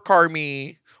 don't bumper car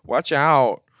me. Watch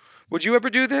out. Would you ever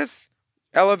do this?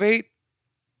 Elevate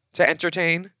to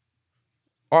entertain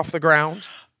off the ground?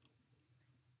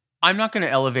 I'm not going to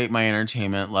elevate my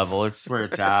entertainment level. It's where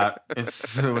it's at.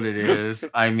 It's what it is.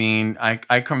 I mean,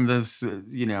 I come this,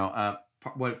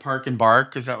 Park and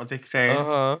Bark. Is that what they say?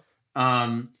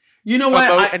 You know what?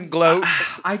 Emote and gloat.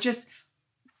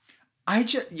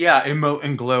 Emote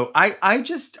and gloat. I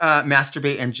just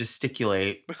masturbate and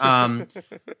gesticulate. I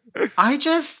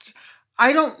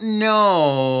don't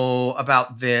know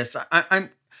about this. I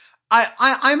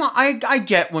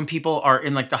get when people are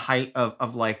in like the height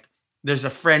of like there's a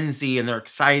frenzy and they're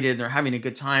excited and they're having a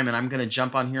good time and I'm going to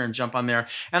jump on here and jump on there.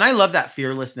 And I love that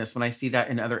fearlessness when I see that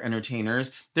in other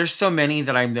entertainers. There's so many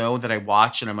that I know that I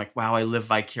watch and I'm like, wow, I live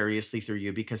vicariously through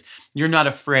you because you're not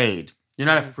afraid. You're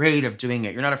not afraid of doing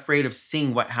it. You're not afraid of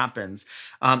seeing what happens.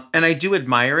 And I do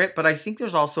admire it, but I think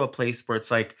there's also a place where it's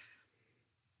like,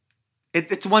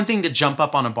 it's one thing to jump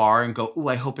up on a bar and go, ooh,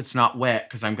 I hope it's not wet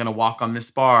because I'm going to walk on this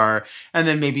bar and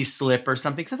then maybe slip or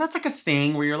something. So that's like a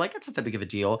thing where you're like, it's not that big of a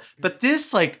deal. But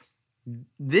this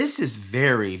is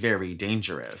very, very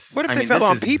dangerous. What if they fell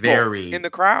on people in the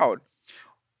crowd?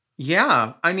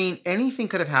 Yeah. I mean, anything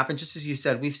could have happened. Just as you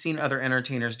said, we've seen other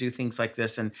entertainers do things like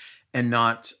this and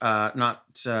not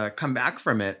come back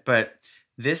from it. But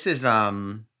this is,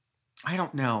 I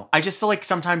don't know. I just feel like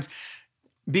sometimes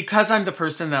because I'm the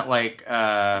person that like,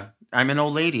 I'm an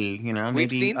old lady, you know, We've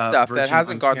maybe seen stuff that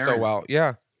hasn't gone so well.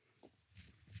 Yeah.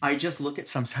 I just look at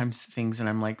sometimes things and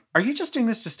I'm like, are you just doing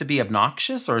this just to be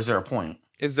obnoxious or is there a point?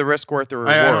 Is the risk worth the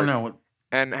reward? I don't know.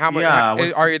 And how much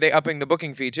are they upping the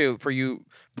booking fee too for you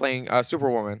playing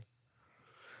Superwoman?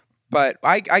 But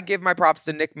I give my props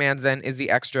to Nick Manzan,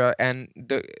 Izzy Extra, and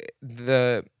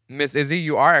the Miss Izzy.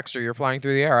 You are extra. You're flying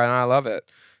through the air, and I love it.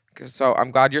 So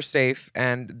I'm glad you're safe,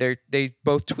 and they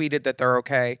both tweeted that they're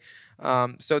okay.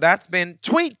 So that's been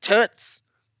Tweet Toots.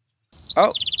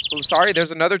 Oh, sorry.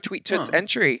 There's another Tweet Toots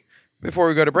entry before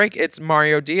we go to break. It's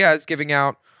Mario Diaz giving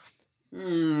out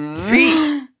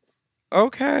feet.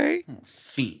 Okay.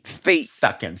 Feet.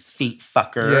 Fucking feet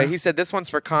fucker. Yeah, he said this one's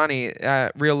for Connie,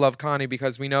 Real Love Connie,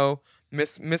 because we know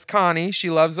Miss Connie, she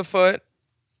loves a foot.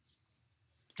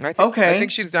 I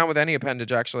think she's down with any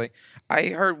appendage, actually. I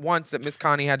heard once that Miss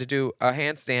Connie had to do a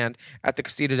handstand at the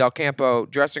Casita del Campo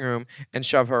dressing room and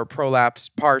shove her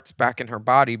prolapsed parts back in her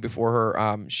body before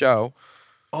her show.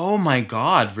 Oh my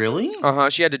God, really? Uh-huh.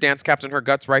 She had to dance Captain Her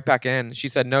Guts right back in. She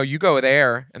said, no, you go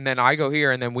there, and then I go here,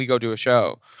 and then we go do a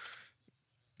show.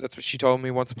 That's what she told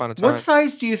me once upon a time. What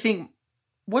size do you think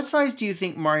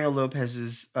Mario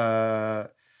Lopez's I'm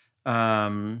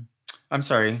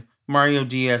sorry, Mario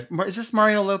Diaz. Is this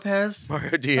Mario Lopez?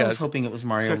 Mario Diaz. I was hoping it was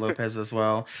Mario Lopez as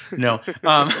well. No.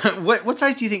 What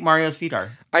size do you think Mario's feet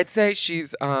are? I'd say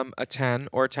she's a 10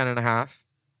 or a 10.5.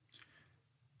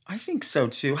 I think so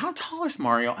too. How tall is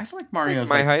Mario? I feel like Mario's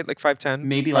my height, like 5'10".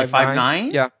 Maybe like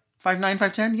 5'9"? Yeah. 5'9",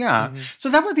 5'10"? Yeah. Mm-hmm. So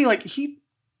that would be like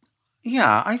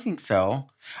yeah, I think so.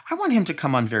 I want him to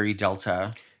come on Very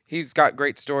Delta. He's got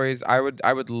great stories. I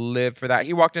would live for that.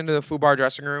 He walked into the FUBAR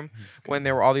dressing room when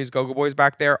there were all these Go-Go Boys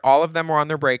back there. All of them were on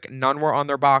their break. None were on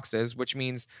their boxes, which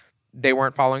means they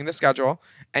weren't following the schedule.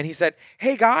 And he said,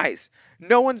 hey, guys,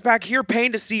 no one's back here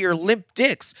paying to see your limp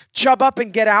dicks. Chub up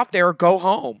and get out there or go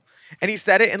home. And he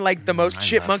said it in like the most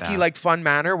chipmunky, like fun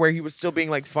manner where he was still being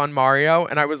like fun Mario.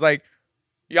 And I was like,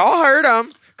 y'all heard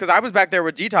him. Because I was back there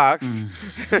with Detox.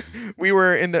 We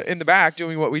were in the back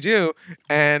doing what we do.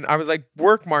 And I was like,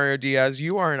 work, Mario Diaz.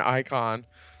 You are an icon.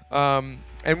 And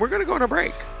we're going to go on a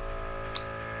break.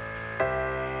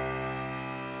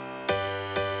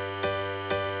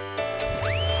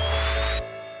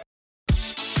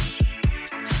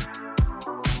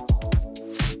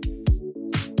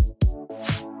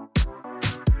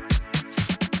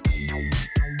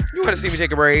 You want to see me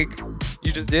take a break?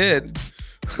 You just did.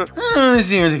 Let's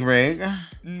see me take a break.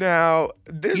 Now,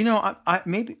 this... You know, I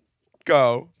maybe...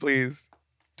 Go, please.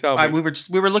 Tell me.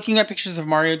 We were looking at pictures of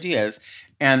Mario Diaz.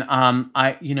 And,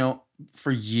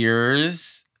 for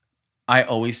years, I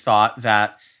always thought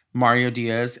that Mario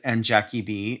Diaz and Jackie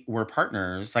B were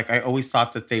partners. Like, I always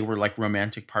thought that they were, like,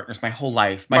 romantic partners my whole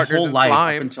life. Up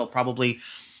until probably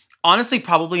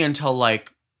until,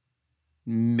 like,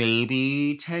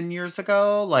 maybe 10 years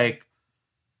ago. Like,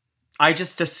 I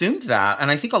just assumed that. And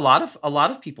I think a lot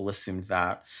of people assumed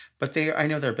that. But I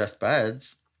know they're best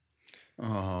buds.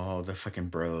 Oh, the fucking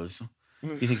bros.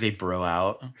 You think they bro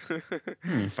out?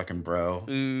 Fucking bro.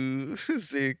 Ooh,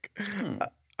 sick.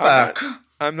 Fuck.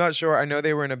 I'm not sure. I know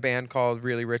they were in a band called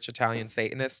Really Rich Italian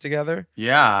Satanists together.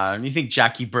 Yeah. And you think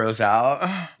Jackie bros out?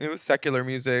 It was secular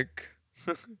music.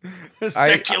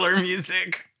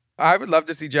 Music. I would love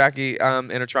to see Jackie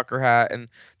in a trucker hat and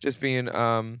just being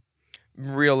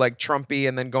real like Trumpy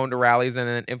and then going to rallies and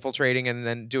then infiltrating and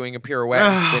then doing a pirouette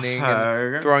and spinning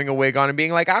and throwing a wig on and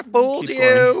being like, I fooled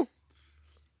you.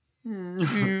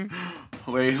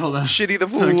 Wait, hold on. Shitty the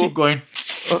Fool. Keep going.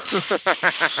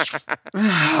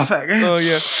 Oh,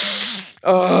 yeah.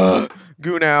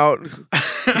 Goon out.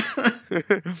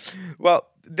 Well,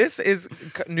 this is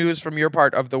news from your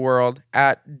part of the world.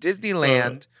 At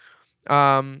Disneyland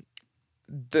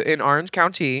in Orange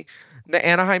County, The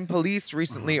Anaheim police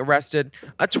recently arrested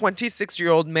a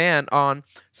 26-year-old man on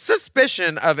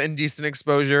suspicion of indecent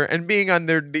exposure and being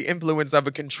under the influence of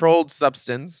a controlled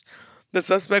substance. The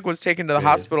suspect was taken to the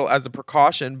hospital as a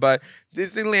precaution, but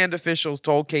Disneyland officials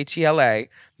told KTLA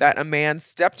that a man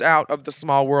stepped out of the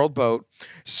Small World boat,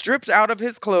 stripped out of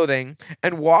his clothing,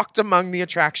 and walked among the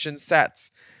attraction sets.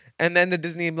 And then the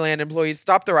Disneyland employees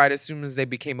stopped the ride as soon as they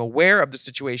became aware of the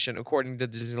situation, according to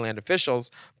the Disneyland officials.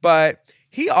 But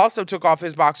he also took off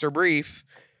his boxer brief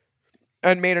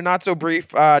and made a not-so-brief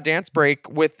dance break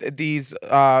with these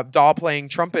doll-playing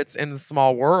trumpets in the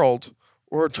Small World,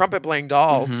 or trumpet-playing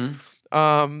dolls.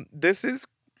 This is...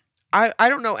 I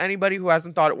don't know anybody who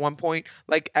hasn't thought at one point,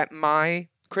 like at my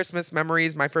Christmas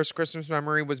memories, my first Christmas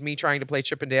memory was me trying to play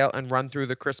Chip and Dale and run through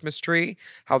the Christmas tree,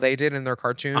 how they did in their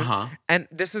cartoon. And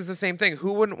this is the same thing.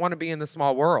 Who wouldn't want to be in the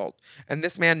Small World? And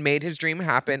this man made his dream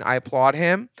happen. I applaud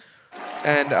him.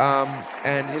 And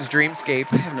his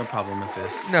dreamscape. I have no problem with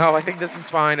this. No, I think this is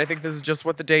fine. I think this is just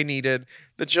what the day needed.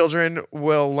 The children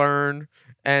will learn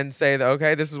and say that,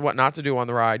 okay, this is what not to do on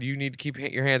the ride. You need to keep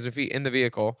your hands and feet in the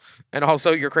vehicle. And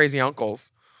also your crazy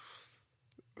uncles.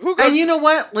 And you know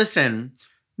what? Listen,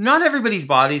 not everybody's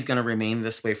body's going to remain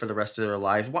this way for the rest of their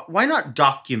lives. Why not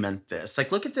document this?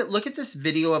 Like, look at this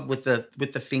video of with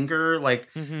the finger, like,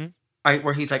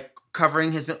 where he's like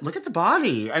covering his. Look at the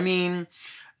body. I mean,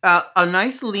 a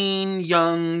nice, lean,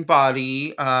 young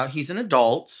body. He's an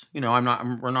adult. You know,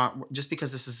 we're not just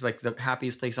because this is like the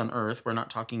happiest place on earth. We're not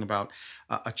talking about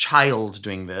a child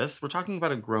doing this. We're talking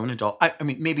about a grown adult. I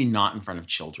mean, maybe not in front of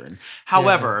children.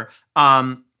 However,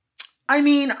 I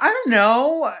mean, I don't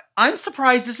know. I'm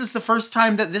surprised this is the first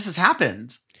time that this has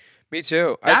happened. Me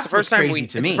too. That's it's the first what's time crazy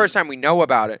to me. It's the first time we know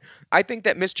about it. I think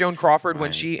that Miss Joan Crawford,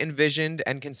 when she envisioned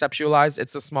and conceptualized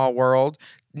It's a Small World,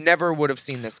 never would have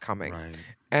seen this coming. Right.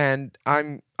 And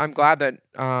I'm glad that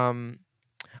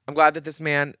this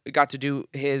man got to do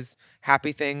his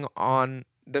happy thing on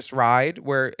this ride,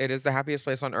 where it is the happiest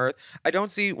place on earth. I don't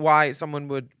see why someone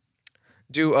would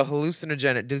do a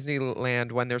hallucinogen at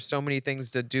Disneyland when there's so many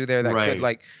things to do there that could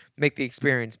like make the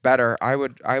experience better. I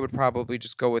would probably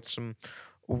just go with some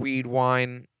weed,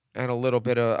 wine, and a little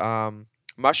bit of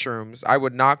mushrooms. I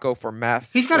would not go for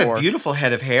meth. He's got a beautiful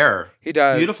head of hair. He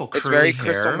does. Beautiful curly It's very hair.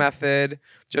 Crystal Method,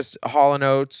 just Hall &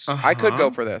 Oates. I could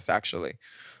go for this, actually.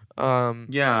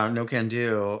 Yeah, no can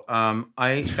do.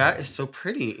 That is so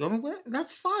pretty. I mean,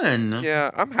 that's fun.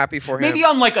 Yeah, I'm happy for him. Maybe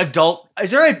on like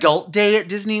is there an adult day at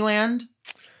Disneyland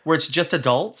where it's just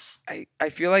adults? I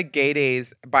feel like Gay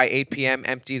Days by 8 p.m.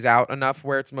 empties out enough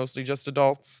where it's mostly just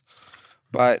adults.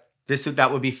 But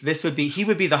he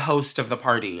would be the host of the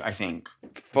party, I think.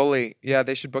 Fully. Yeah,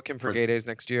 they should book him for Gay Days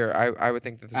next year. I would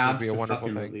think that this would be a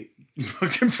wonderful thing.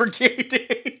 Book him for Gay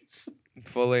Days.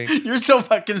 Fully. You're so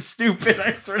fucking stupid,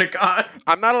 I swear to God.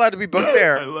 I'm not allowed to be booked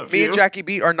there. I love Me you. and Jackie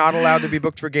Beat are not allowed to be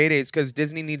booked for Gay Days because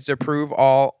Disney needs to approve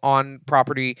all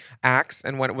on-property acts.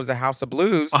 And when it was a House of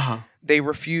Blues, they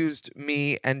refused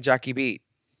me and Jackie Beat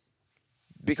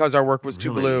because our work was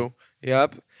too blue.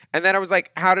 Yep. And then I was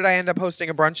like, how did I end up hosting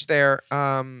a brunch there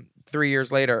 3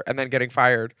 years later and then getting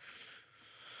fired?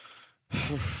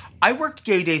 I worked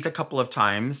Gay Days a couple of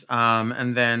times,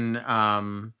 and then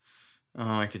I'll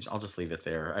just leave it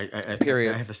there.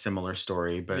 I have a similar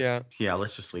story, but yeah,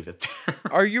 let's just leave it there.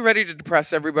 Are you ready to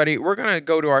depress everybody? We're gonna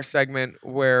go to our segment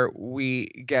where we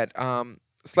get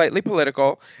slightly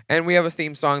political, and we have a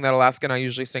theme song that Alaska and I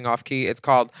usually sing off key. It's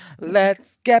called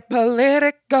 "Let's Get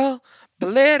Political,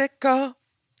 Political,"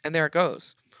 and there it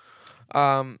goes.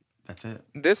 That's it.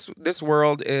 This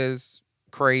world is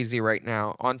crazy right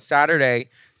now. On Saturday,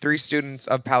 3 students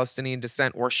of Palestinian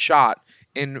descent were shot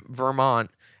in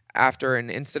Vermont after an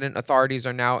incident authorities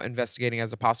are now investigating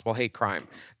as a possible hate crime.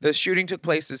 The shooting took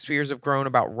place as fears have grown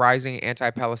about rising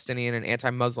anti-Palestinian and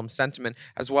anti-Muslim sentiment,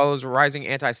 as well as rising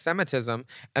anti-Semitism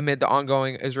amid the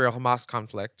ongoing Israel-Hamas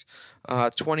conflict.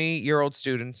 20-year-old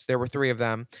students, there were 3 of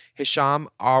them, Hisham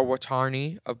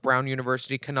Arwatarni of Brown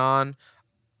University, Kanan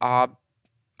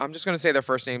I'm just going to say their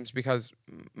first names because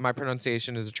my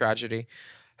pronunciation is a tragedy.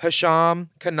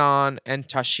 Hisham, Kanan, and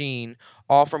Tashin,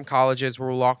 all from colleges,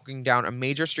 were walking down a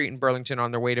major street in Burlington on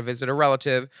their way to visit a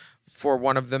relative for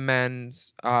one of the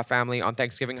men's family on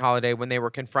Thanksgiving holiday when they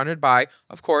were confronted by,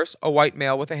 of course, a white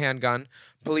male with a handgun.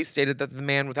 Police stated that the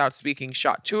man, without speaking,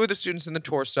 shot 2 of the students in the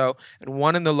torso and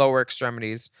 1 in the lower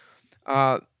extremities.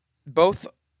 Both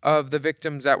of the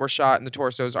victims that were shot in the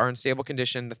torsos are in stable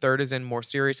condition. The third is in more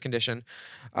serious condition.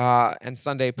 And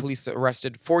Sunday, police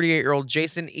arrested 48-year-old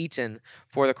Jason Eaton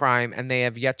for the crime, and they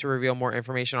have yet to reveal more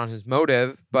information on his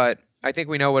motive, but I think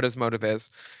we know what his motive is.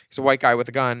 He's a white guy with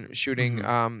a gun shooting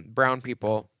brown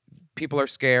people people are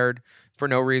scared for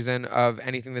no reason of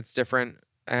anything that's different.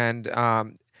 And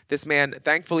this man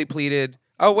thankfully pleaded.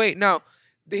 Oh, wait, no.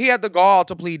 He had the gall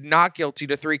to plead not guilty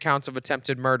to 3 counts of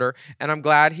attempted murder. And I'm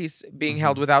glad he's being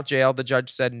held without jail. The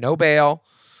judge said no bail.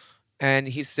 And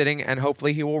he's sitting, and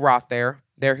hopefully he will rot there.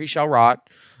 There he shall rot.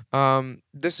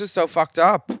 This is so fucked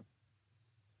up.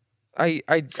 I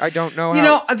don't know how. You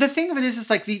know, the thing of it is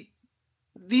like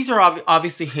these are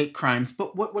obviously hate crimes.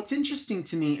 But what's interesting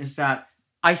to me is that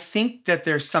I think that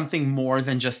there's something more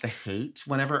than just the hate.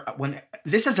 When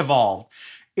this has evolved,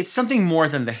 it's something more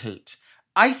than the hate.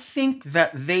 I think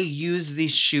that they use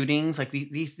these shootings, like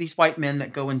these white men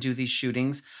that go and do these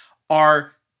shootings,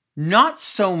 are not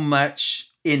so much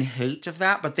in hate of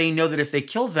that, but they know that if they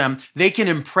kill them, they can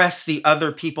impress the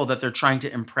other people that they're trying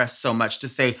to impress so much to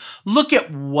say, look at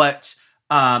what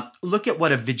a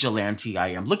vigilante I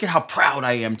am. Look at how proud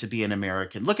I am to be an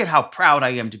American. Look at how proud I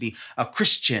am to be a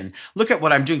Christian. Look at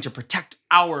what I'm doing to protect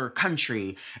our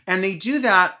country. And they do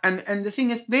that. And the thing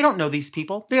is, they don't know these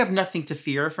people. They have nothing to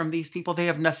fear from these people. They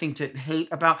have nothing to hate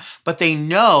about. But they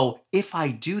know if I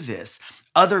do this,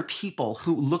 other people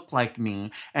who look like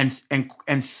me and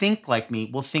think like me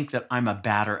will think that I'm a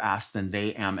badder ass than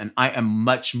they am. And I am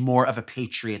much more of a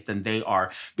patriot than they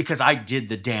are because I did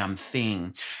the damn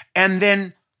thing. And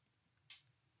then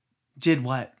did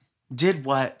what? Did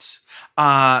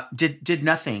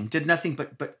nothing. Did nothing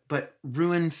but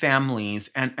ruin families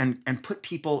and put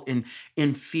people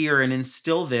in fear and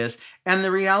instill this. And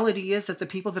the reality is that the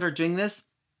people that are doing this,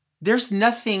 there's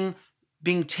nothing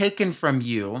being taken from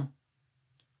you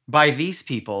by these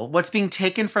people. What's being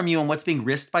taken from you and what's being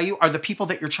risked by you are the people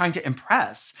that you're trying to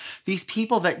impress. These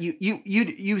people that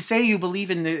you say you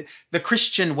believe in the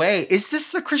Christian way. Is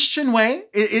this the Christian way?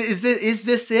 Is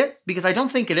this it? Because I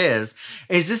don't think it is.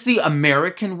 Is this the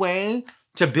American way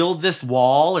to build this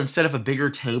wall instead of a bigger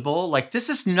table? Like, this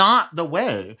is not the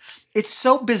way. It's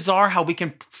so bizarre how we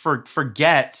can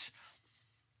forget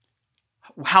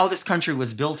how this country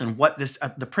was built and what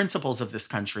the principles of this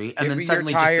country, and then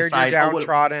suddenly you're tired, just decide, you're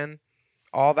downtrodden,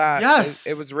 all that. Yes,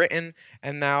 it was written,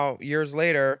 and now years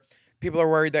later, people are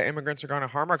worried that immigrants are going to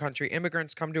harm our country.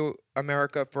 Immigrants come to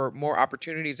America for more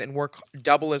opportunities and work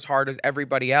double as hard as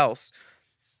everybody else.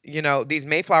 You know, these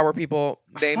Mayflower people,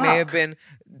 they may have been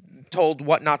told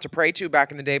what not to pray to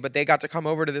back in the day, but they got to come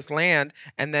over to this land,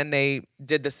 and then they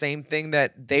did the same thing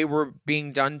that they were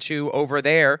being done to over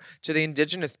there to the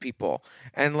indigenous people.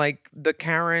 And like the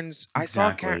Karens,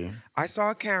 exactly. I saw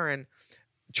a Karen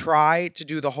try to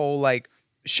do the whole like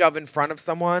shove in front of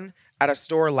someone at a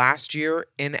store last year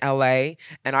in LA,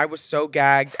 and I was so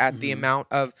gagged at the amount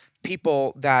of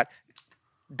people that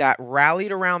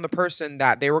rallied around the person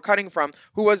that they were cutting from,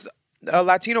 who was a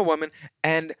Latino woman.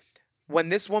 And when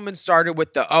this woman started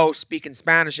with speaking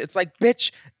Spanish, it's like,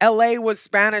 bitch, LA was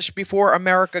Spanish before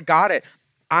America got it.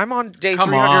 I'm on day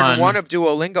 301 of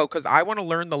Duolingo because I want to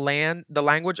learn the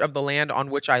language of the land on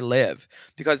which I live,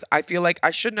 because I feel like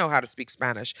I should know how to speak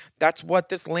Spanish. That's what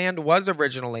this land was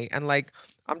originally. And like,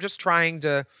 I'm just trying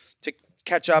to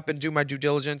catch up and do my due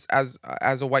diligence as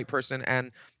a white person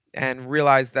and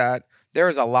realize that there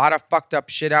is a lot of fucked up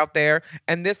shit out there.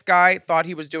 And this guy thought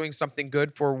he was doing something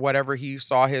good for whatever he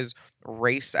saw his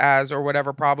race as or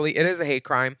whatever. Probably it is a hate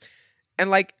crime. And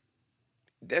like,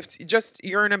 it's just,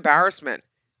 you're an embarrassment.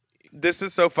 This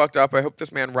is so fucked up. I hope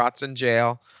this man rots in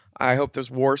jail. I hope this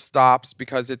war stops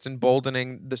because it's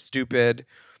emboldening the stupid.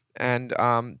 And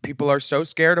people are so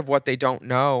scared of what they don't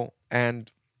know.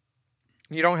 And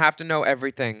you don't have to know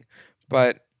everything,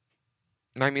 but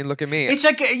I mean, look at me. It's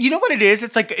like, you know what it is?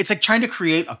 It's like trying to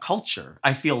create a culture.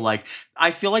 I feel like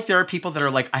there are people that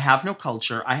are like, I have no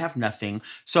culture. I have nothing.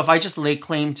 So if I just lay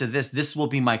claim to this will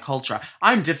be my culture.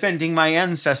 I'm defending my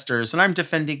ancestors and I'm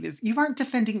defending this. You aren't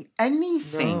defending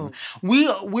anything.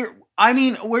 No.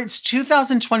 It's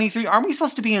 2023. Aren't we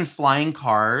supposed to be in flying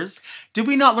cars? Did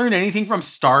we not learn anything from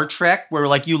Star Trek, where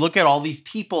like you look at all these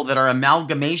people that are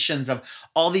amalgamations of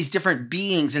all these different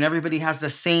beings and everybody has the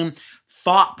same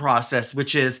thought process,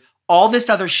 which is all this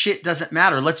other shit doesn't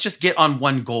matter. Let's just get on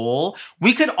one goal.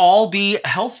 We could all be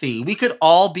healthy. We could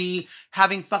all be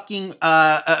having fucking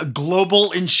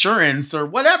global insurance or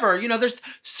whatever. You know, there's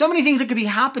so many things that could be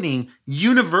happening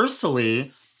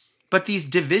universally, but these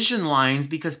division lines,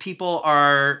 because people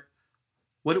are,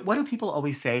 what do people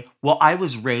always say? Well, I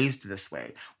was raised this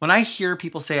way. When I hear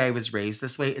people say I was raised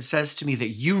this way, it says to me that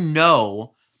you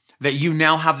know that you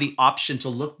now have the option to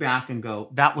look back and go,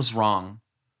 that was wrong.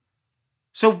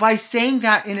 So by saying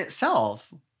that in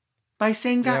itself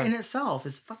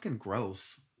is fucking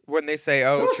gross. When they say,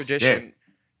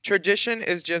 tradition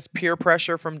is just peer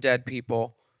pressure from dead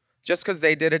people. Just because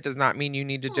they did it does not mean you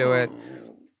need to do it.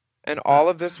 And all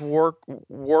of this war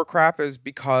crap is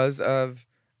because of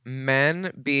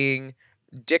men being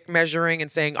dick measuring and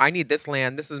saying, I need this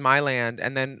land, this is my land,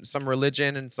 and then some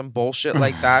religion and some bullshit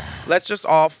like that. Let's just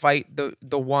all fight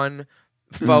the one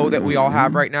foe that we all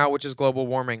have right now, which is global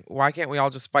warming. Why can't we all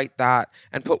just fight that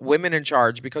and put women in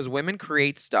charge? Because women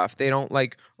create stuff. They don't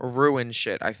like ruin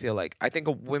shit, I feel like. I think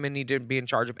women need to be in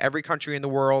charge of every country in the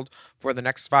world for the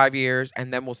next 5 years,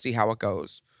 and then we'll see how it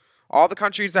goes. All the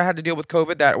countries that had to deal with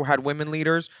COVID that had women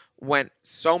leaders went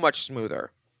so much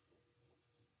smoother.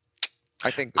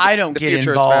 I think I don't get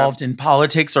involved in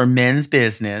politics or men's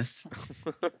business.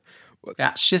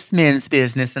 That's just men's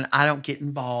business, and I don't get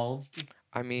involved.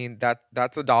 I mean,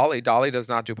 that's a Dolly. Dolly does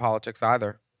not do politics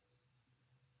either.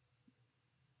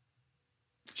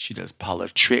 She does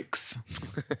politics.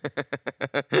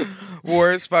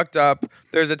 War is fucked up.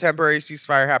 There's a temporary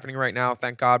ceasefire happening right now,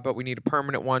 thank God, but we need a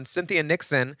permanent one. Cynthia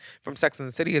Nixon from Sex and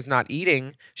the City is not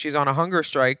eating. She's on a hunger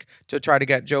strike to try to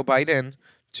get Joe Biden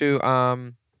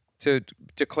to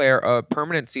declare a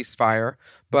permanent ceasefire.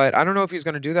 But I don't know if he's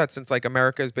going to do that since like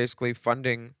America is basically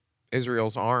funding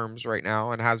Israel's arms right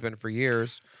now and has been for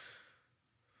years.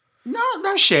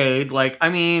 No shade. Like, I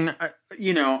mean,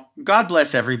 God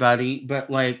bless everybody, but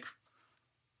like,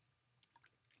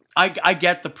 I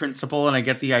get the principle and I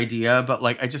get the idea, but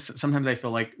like, sometimes I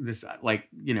feel like this, like,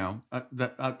 the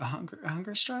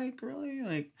hunger strike, really?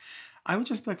 Like, I would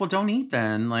just be like, well, don't eat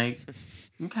then. Like,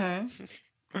 okay.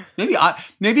 Maybe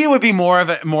it would be more of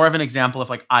an example if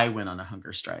like I went on a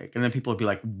hunger strike and then people would be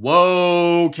like,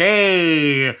 whoa,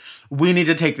 okay, we need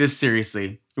to take this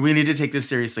seriously.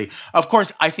 Of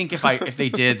course, I think if they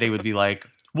did, they would be like,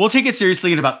 we'll take it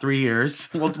seriously in about 3 years.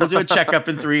 We'll do a checkup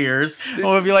in 3 years. And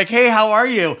we'll be like, hey, how are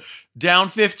you? Down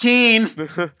 15.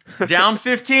 Down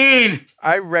 15.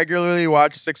 I regularly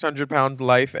watch 600 Pound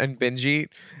Life and binge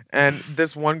eat. And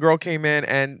this one girl came in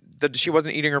and she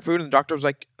wasn't eating her food. And the doctor was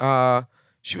like,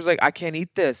 she was like, I can't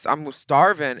eat this. I'm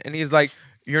starving. And he's like,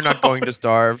 you're not going to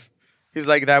starve. He's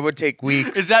like, that would take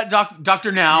weeks. Is that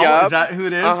Dr. Now? Yep. Is that who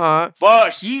it is? Uh-huh.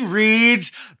 But he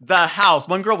reads the house.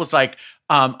 One girl was like,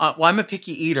 well, I'm a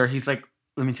picky eater. He's like,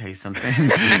 let me tell you something.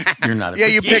 You're not a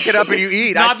picky eater. You pick it up and you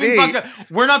eat. I see.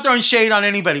 We're not throwing shade on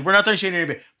anybody. But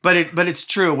it's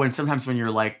true sometimes when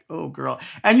you're like, oh, girl.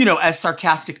 And, as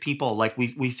sarcastic people, like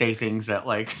we say things that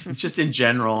like, just in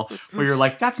general, where you're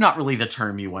like, that's not really the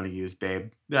term you want to use,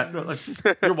 babe.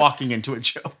 You're walking into a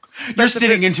joke. You're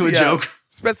sitting into a joke.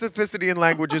 Specificity in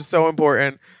language is so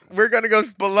important. We're going to go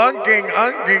spelunking,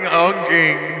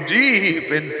 unging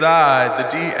deep inside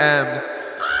the DMs.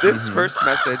 This first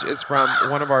message is from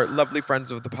one of our lovely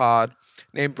friends of the pod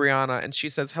named Brianna, and she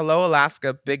says, hello,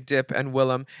 Alaska, Big Dip, and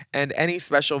Willem, and any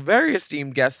special, very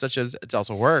esteemed guests such as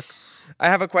Delta Work. I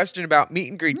have a question about meet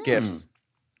and greet gifts.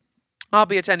 I'll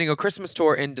be attending a Christmas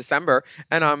tour in December,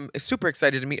 and I'm super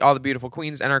excited to meet all the beautiful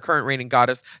queens and our current reigning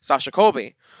goddess, Sasha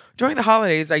Colby. During the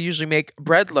holidays, I usually make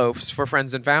bread loaves for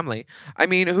friends and family. I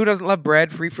mean, who doesn't love bread,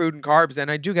 free food, and carbs?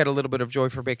 And I do get a little bit of joy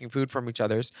for baking food from each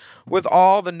other's. With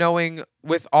all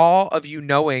of you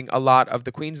knowing a lot of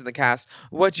the queens in the cast,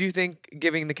 what do you think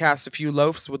giving the cast a few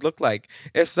loaves would look like?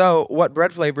 If so, what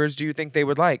bread flavors do you think they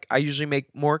would like? I usually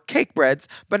make more cake breads.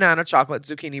 Banana, chocolate,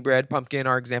 zucchini bread, pumpkin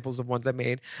are examples of ones I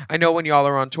made. I know when y'all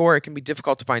are on tour, it can be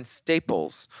difficult to find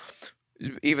staples.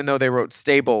 Even though they wrote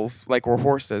stables, like we're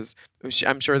horses.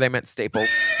 I'm sure they meant staples.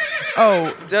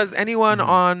 Oh, does anyone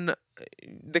on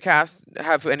the cast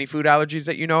have any food allergies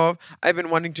that you know of? I've been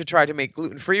wanting to try to make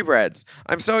gluten-free breads.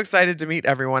 I'm so excited to meet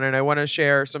everyone, and I want to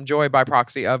share some joy by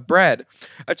proxy of bread.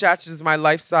 Attached is my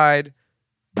life-size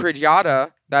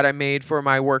Pridyata that I made for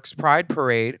my work's Pride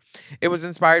Parade. It was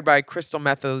inspired by Crystal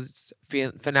Method's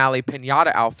finale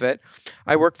pinata outfit.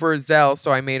 I work for Zelle,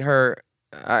 so I made her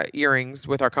earrings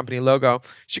with our company logo.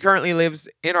 She currently lives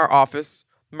in our office,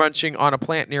 munching on a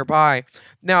plant nearby.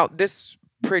 Now, this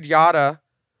Pridyata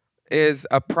is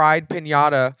a pride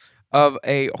pinata of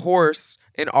a horse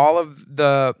in all of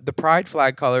the pride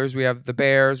flag colors. We have the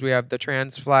bears, we have the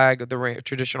trans flag, the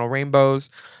traditional rainbows.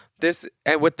 This,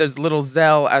 and with this little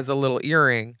Zelle as a little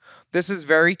earring. This is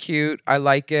very cute. I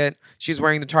like it. She's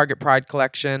wearing the Target Pride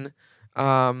collection.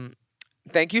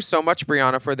 Thank you so much,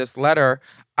 Brianna, for this letter.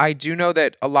 I do know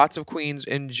that lots of queens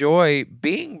enjoy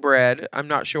being bred. I'm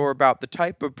not sure about the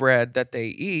type of bread that they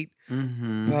eat,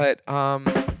 but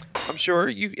I'm sure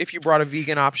if you brought a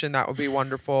vegan option, that would be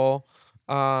wonderful.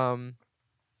 Who doesn't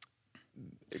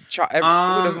like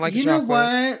chocolate? You know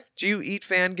what? Do you eat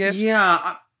fan gifts?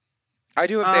 Yeah. I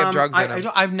do if they have drugs in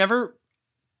them. I've never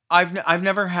I've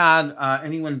never had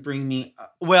anyone bring me.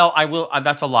 Well, I will.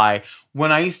 That's a lie.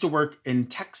 When I used to work in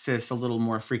Texas a little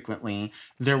more frequently,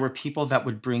 there were people that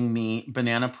would bring me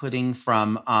banana pudding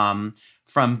from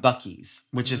Buc-ee's,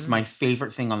 which is my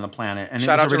favorite thing on the planet, and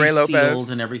Shout it out was to already Ray sealed Lopez.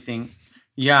 and everything.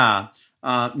 Yeah,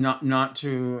 not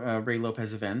to Ray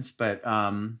Lopez events, but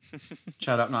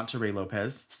shout out not to Ray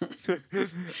Lopez.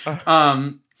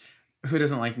 Who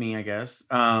doesn't like me? I guess.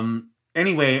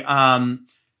 Anyway.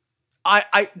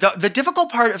 The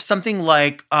difficult part of something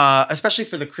like especially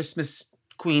for the Christmas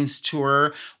Queens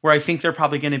tour, where I think they're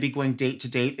probably going to be going date to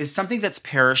date, is something that's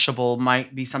perishable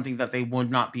might be something that they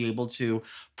would not be able to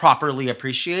properly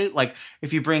appreciate. Like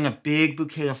if you bring a big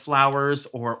bouquet of flowers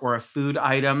or a food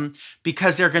item,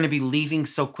 because they're going to be leaving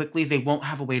so quickly, they won't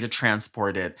have a way to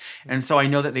transport it. And so I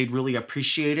know that they'd really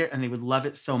appreciate it and they would love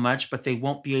it so much, but they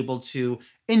won't be able to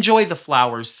enjoy the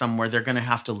flowers somewhere. They're going to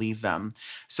have to leave them.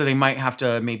 So they might have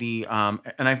to maybe, and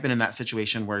I've been in that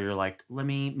situation where you're like, let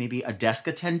me, maybe a desk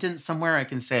attendant somewhere, I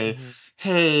can say,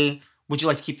 hey, would you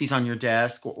like to keep these on your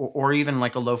desk? Or even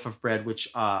like a loaf of bread, which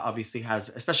obviously has,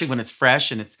 especially when it's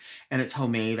fresh and it's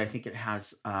homemade, I think it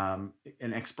has an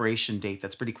expiration date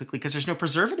that's pretty quickly because there's no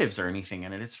preservatives or anything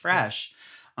in it. It's fresh.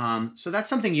 So that's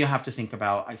something you have to think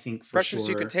about, I think, for Freshness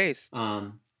sure. you can taste.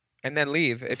 And then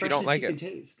leave if you don't like it.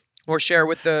 Taste. Or share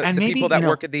with the maybe, people that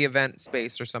work at the event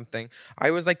space or something. I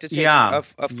always like to take Yeah.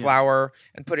 a flower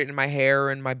and put it in my hair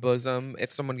and my bosom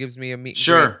if someone gives me a meet and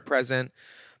Sure. greet present.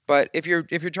 But if you're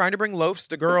trying to bring loaves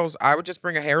to girls, I would just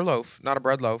bring a hair loaf, not a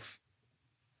bread loaf.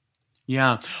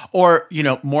 Yeah. Or,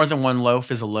 more than one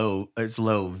loaf is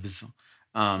loaves.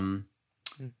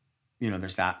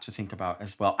 There's that to think about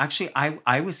as well. Actually,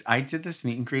 I did this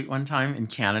meet and greet one time in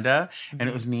Canada, and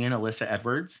it was me and Alyssa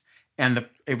Edwards. And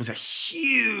it was a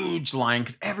huge line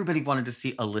because everybody wanted to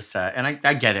see Alyssa. And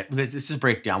I get it. This is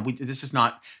breakdown. This is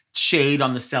not shade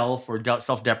on the self or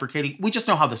self-deprecating. We just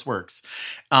know how this works.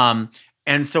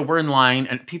 And so we're in line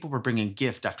and people were bringing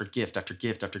gift after gift after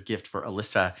gift after gift for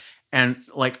Alyssa. And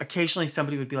like occasionally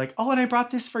somebody would be like, oh, and I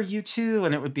brought this for you too.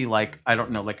 And it would be like, I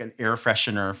don't know, like an air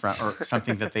freshener or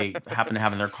something that they happen to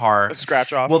have in their car. A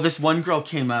scratch off. Well, this one girl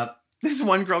came up. She's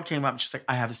like,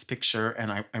 I have this picture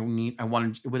and I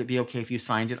wanted, would it be okay if you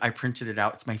signed it? I printed it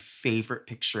out. It's my favorite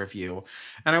picture of you.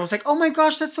 And I was like, oh my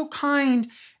gosh, that's so kind.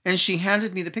 And she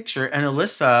handed me the picture and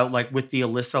Alyssa, like with the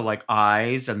Alyssa like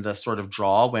eyes and the sort of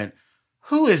drawl went,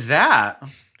 who is that?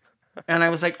 And I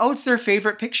was like, oh, it's their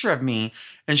favorite picture of me.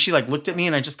 And she like looked at me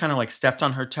and I just kind of like stepped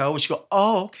on her toe. And she go,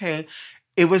 oh, okay.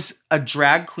 It was a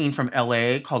drag queen from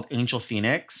LA called Angel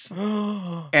Phoenix.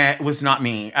 And it was not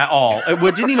me at all.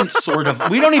 We don't even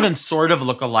sort of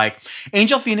look alike.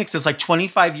 Angel Phoenix is like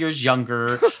 25 years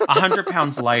younger, 100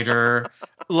 pounds lighter,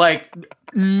 like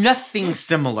nothing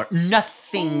similar.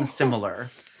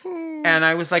 And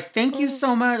I was like, thank you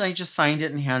so much. I just signed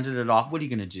it and handed it off. What are you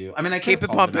going to do? I mean, I keep it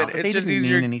pumping. It's just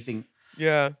easier. Mean anything.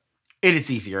 Yeah. It is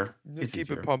easier. Just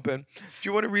keep it pumping. Do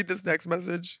you want to read this next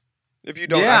message? If you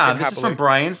don't, yeah, this is from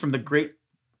Brian from the great.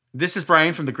 This is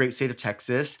Brian from the great state of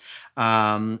Texas.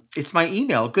 It's my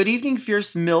email. Good evening,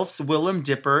 fierce MILFs, Willem,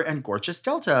 Dipper, and gorgeous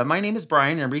Delta. My name is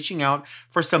Brian, and I'm reaching out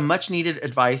for some much-needed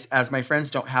advice as my friends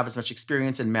don't have as much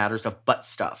experience in matters of butt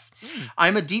stuff.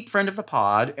 I'm a deep friend of the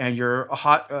pod, and you're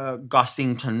hot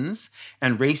Gossingtons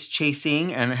and race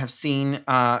chasing, and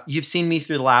you've seen me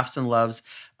through the laughs and loves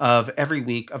of every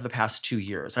week of the past 2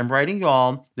 years. I'm writing you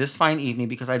all this fine evening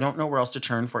because I don't know where else to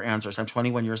turn for answers. I'm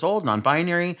 21 years old,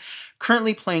 non-binary,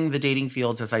 currently playing the dating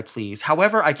fields as I please.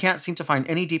 However, I can't seem to find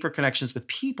any deeper connections with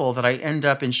people that I end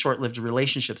up in short-lived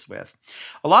relationships with.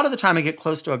 A lot of the time I get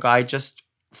close to a guy just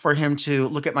for him to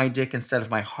look at my dick instead of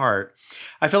my heart.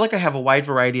 I feel like I have a wide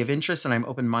variety of interests and I'm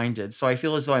open-minded, so I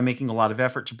feel as though I'm making a lot of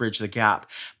effort to bridge the gap.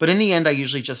 But in the end, I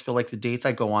usually just feel like the dates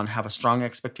I go on have a strong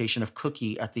expectation of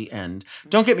cookie at the end.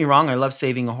 Don't get me wrong, I love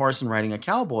saving a horse and riding a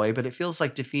cowboy, but it feels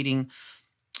defeating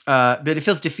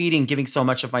giving so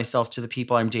much of myself to the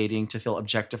people I'm dating to feel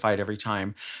objectified every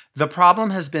time. The problem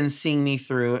has been seeing me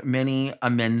through many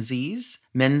menses.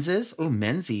 Oh,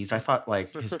 menses. I thought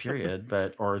like his period,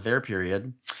 or their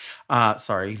period.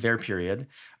 Their period.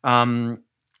 And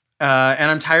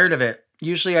I'm tired of it.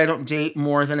 Usually I don't date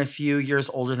more than a few years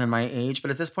older than my age,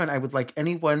 but at this point I would like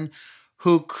anyone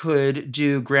who could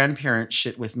do grandparent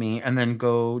shit with me and then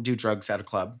go do drugs at a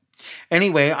club.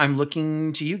 Anyway, I'm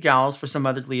looking to you gals for some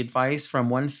motherly advice from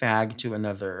one fag to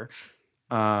another.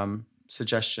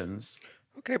 Suggestions.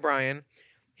 Okay, Brian.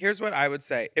 Here's what I would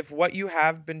say. If what you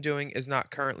have been doing is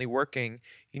not currently working,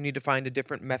 you need to find a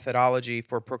different methodology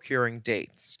for procuring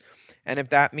dates. And if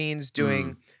that means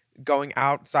doing going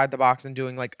outside the box and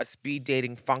doing like a speed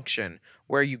dating function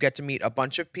where you get to meet a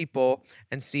bunch of people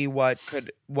and see what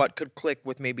could click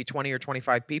with maybe 20 or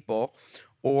 25 people,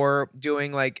 or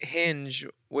doing like Hinge,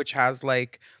 which has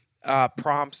like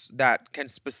prompts that can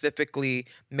specifically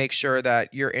make sure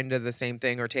that you're into the same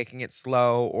thing or taking it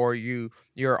slow, or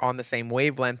you're on the same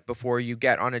wavelength before you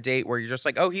get on a date where you're just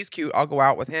like, oh, he's cute, I'll go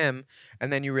out with him,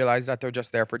 and then you realize that they're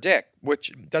just there for dick,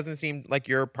 which doesn't seem like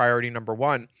your priority number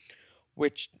one,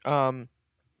 which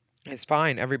is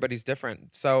fine. Everybody's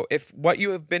different. So if what you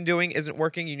have been doing isn't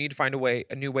working, you need to find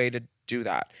a new way to do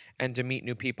that and to meet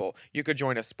new people. You could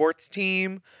join a sports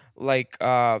team, like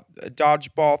a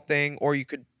dodgeball thing, or you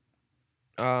could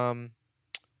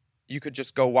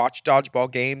just go watch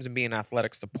dodgeball games and be an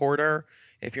athletic supporter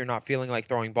if you're not feeling like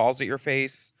throwing balls at your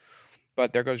face.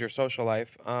 But there goes your social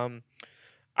life.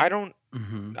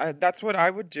 That's what I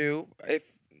would do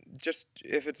if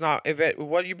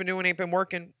what you've been doing ain't been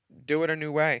working. Do it a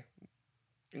new way.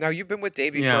 Now you've been with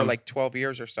Davey for like 12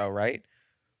 years or so, right?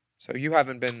 So you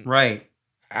haven't been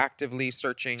actively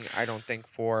searching, I don't think,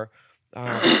 for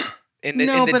in the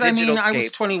digital I mean, scape. I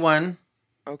was 21.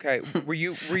 Okay. Were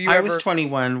you I ever, was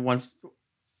 21 once.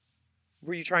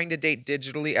 Were you trying to date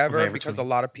digitally ever? Because 20? a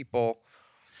lot of people.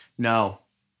 No.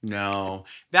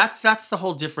 That's the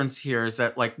whole difference here, is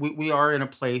that like we are in a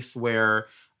place where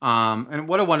and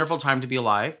what a wonderful time to be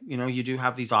alive. You know, you do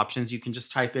have these options. You can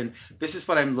just type in, this is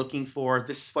what I'm looking for.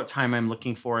 This is what time I'm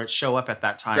looking for. It show up at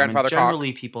that time. Grandfather and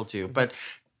generally people do. But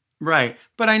right.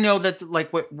 But I know that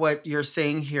like what you're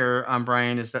saying here,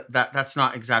 Brian, is that's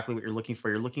not exactly what you're looking for.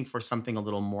 You're looking for something a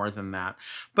little more than that.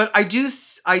 But I do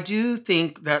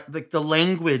think that the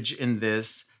language in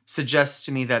this suggests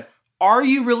to me that, are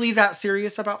you really that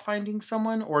serious about finding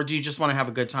someone, or do you just want to have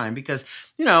a good time? Because,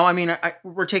 you know, I mean,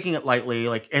 we're taking it lightly.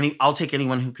 Like I'll take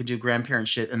anyone who could do grandparent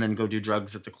shit and then go do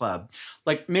drugs at the club.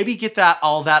 Like maybe get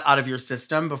all that out of your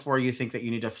system before you think that you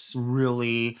need to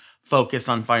really focus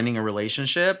on finding a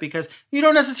relationship, because you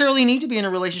don't necessarily need to be in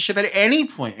a relationship at any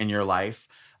point in your life.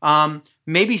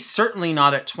 Maybe certainly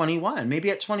not at 21. Maybe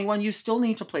at 21 you still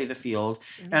need to play the field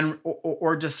and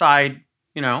or decide.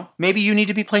 You know, maybe you need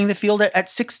to be playing the field at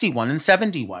 61 and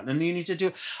 71. And you need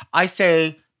to I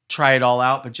say, try it all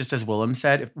out. But just as Willem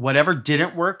said, if whatever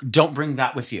didn't work, don't bring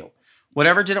that with you.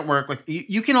 Whatever didn't work, like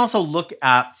you can also look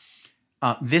at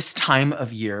this time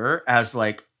of year as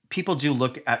like, people do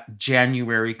look at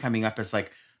January coming up as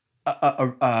like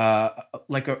a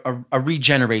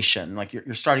regeneration, like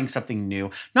you're starting something new,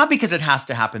 not because it has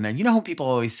to happen then. You know how people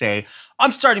always say,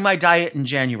 I'm starting my diet in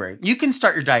January. You can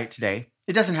start your diet today.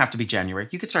 It doesn't have to be January.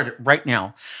 You can start it right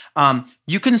now.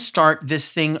 You can start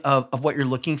this thing of what you're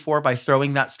looking for by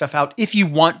throwing that stuff out, if you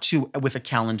want to, with a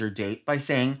calendar date, by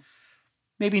saying,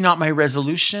 maybe not my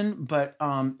resolution, but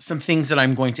some things that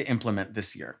I'm going to implement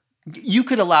this year. You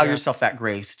could allow yourself that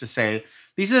grace to say,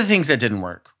 these are the things that didn't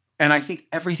work. And I think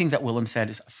everything that Willem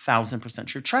said is 1,000%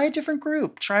 true. Try a different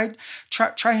group. Try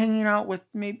hanging out with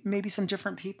maybe some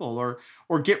different people, or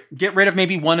get rid of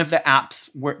maybe one of the apps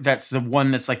that's the one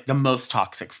that's like the most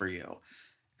toxic for you.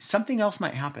 Something else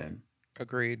might happen.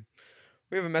 Agreed.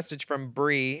 We have a message from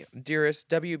Bree, dearest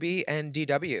WB and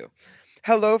DW.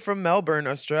 Hello from Melbourne,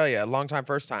 Australia. Long time,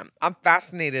 first time. I'm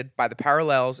fascinated by the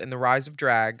parallels in the rise of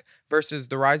drag versus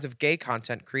the rise of gay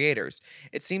content creators.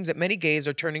 It seems that many gays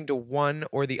are turning to one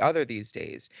or the other these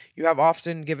days. You have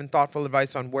often given thoughtful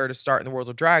advice on where to start in the world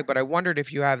of drag, but I wondered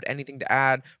if you have anything to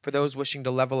add for those wishing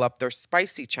to level up their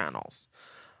spicy channels.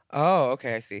 Oh,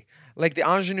 okay, I see. Like the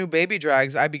ingenue baby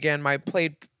drags, I began my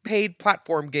paid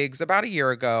platform gigs about a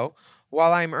year ago.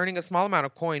 While I'm earning a small amount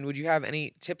of coin, would you have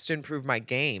any tips to improve my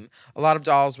game? A lot of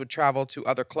dolls would travel to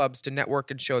other clubs to network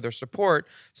and show their support,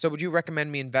 so would you recommend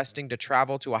me investing to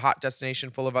travel to a hot destination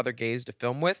full of other gays to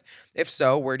film with? If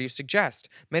so, where do you suggest?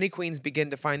 Many queens begin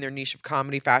to find their niche of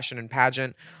comedy, fashion, and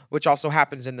pageant, which also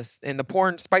happens in the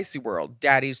porn spicy world.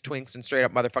 Daddies, twinks, and straight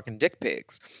up motherfucking dick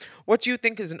pigs. What do you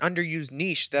think is an underused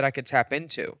niche that I could tap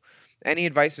into? Any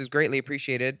advice is greatly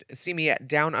appreciated. See me at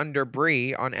Down Under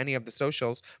Bree on any of the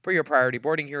socials for your priority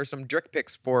boarding. Here are some dick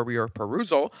pics for your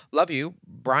perusal. Love you,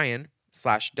 Brian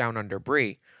 /Down Under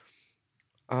Bree.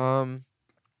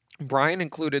 Brian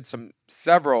included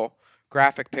several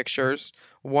graphic pictures.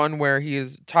 One where he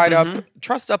is tied up,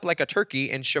 trussed up like a turkey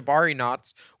in shibari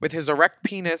knots with his erect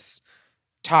penis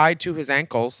tied to his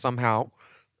ankles somehow.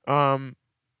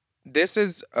 This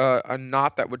is a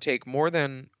knot that would take more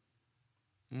than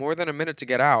a minute to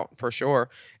get out, for sure.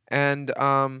 And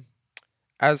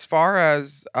as far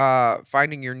as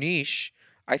finding your niche,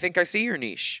 I think I see your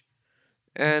niche.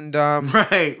 And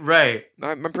right.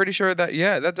 I'm pretty sure that,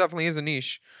 that definitely is a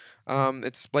niche.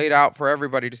 It's splayed out for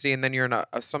everybody to see, and then you're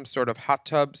in some sort of hot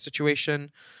tub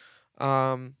situation.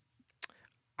 Um,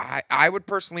 I would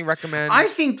personally recommend. I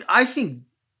think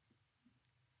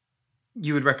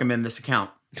you would recommend this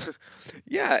account.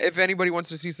 Yeah, if anybody wants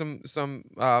to see some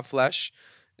flesh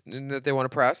that they want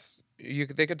to press,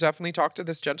 they could definitely talk to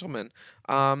this gentleman.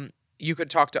 You could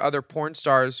talk to other porn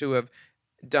stars who have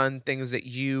done things that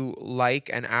you like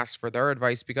and ask for their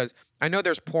advice, because I know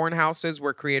there's porn houses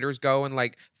where creators go and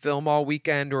like film all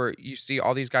weekend, or you see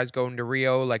all these guys going to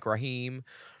Rio like Raheem.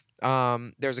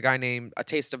 There's a guy named A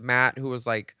Taste of Matt who was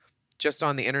like just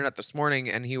on the internet this morning,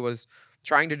 and he was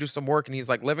trying to do some work, and he's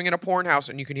like living in a porn house,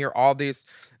 and you can hear all these.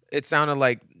 It sounded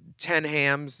like 10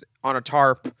 hams on a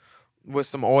tarp with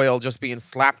some oil just being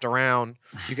slapped around.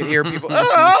 You could hear people,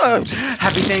 "Ah!"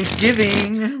 Happy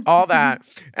Thanksgiving. all that.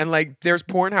 And like there's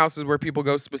porn houses where people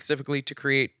go specifically to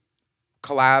create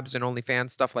collabs and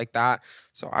OnlyFans, stuff like that.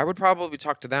 So I would probably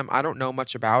talk to them. I don't know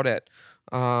much about it,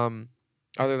 other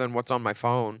than what's on my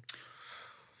phone.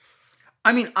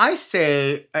 I mean, I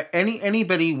say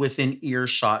anybody within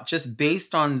earshot, just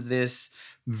based on this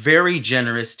very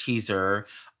generous teaser,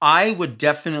 I would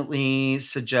definitely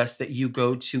suggest that you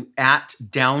go to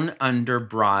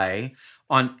 @DownUnderBry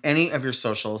on any of your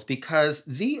socials, because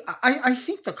I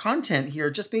think the content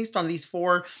here, just based on these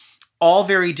 4 all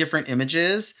very different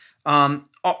images,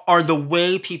 are the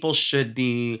way people should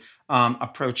be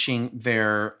approaching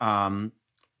their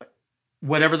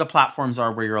whatever the platforms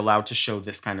are where you're allowed to show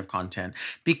this kind of content,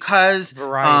 because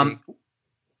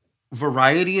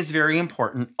variety is very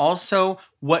important. Also,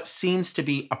 what seems to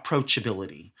be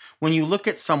approachability. When you look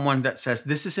at someone that says,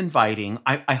 this is inviting,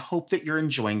 I hope that you're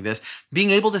enjoying this.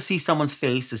 Being able to see someone's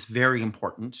face is very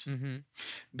important. Mm-hmm.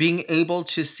 Being able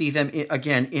to see them,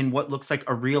 again, in what looks like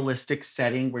a realistic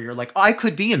setting where you're like, oh, I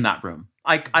could be in that room.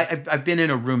 I've been in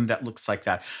a room that looks like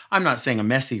that. I'm not saying a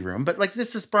messy room, but like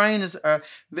Brian is,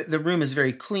 the room is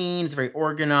very clean. It's very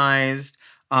organized.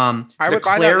 The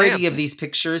clarity of these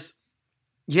pictures.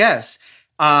 Yes.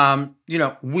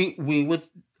 We would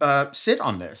sit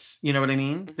on this. You know what I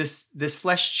mean? This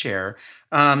flesh chair.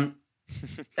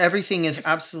 Everything is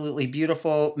absolutely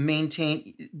beautiful.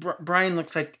 Maintained. Brian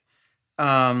looks like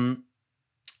Brian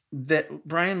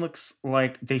looks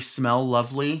like they smell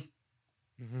lovely.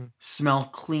 Mm-hmm. Smell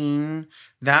clean.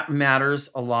 That matters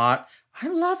a lot. I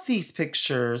love these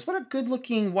pictures. What a good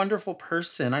looking, wonderful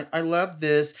person. I love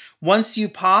this. Once you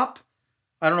pop,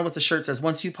 I don't know what the shirt says.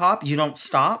 Once you pop, you don't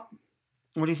stop.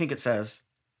 What do you think it says?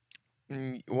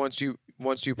 Once you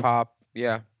pop,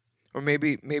 yeah. Or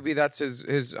maybe that's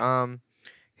his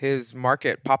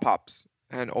market, pop-pops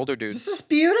and older dudes. This is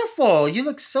beautiful. You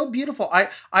look so beautiful. I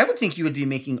would think you would be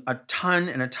making a ton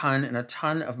and a ton and a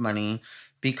ton of money,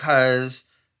 because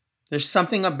there's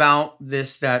something about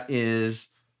this that is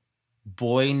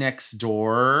boy next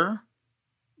door,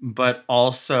 but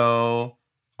also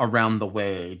around the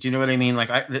way. Do you know what I mean? Like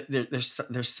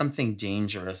there's something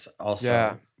dangerous also.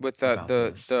 Yeah, with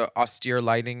the austere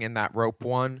lighting in that rope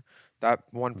one, that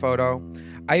one photo.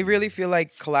 I really feel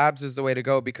like collabs is the way to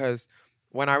go, because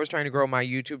when I was trying to grow my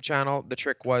YouTube channel, the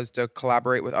trick was to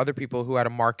collaborate with other people who had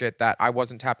a market that I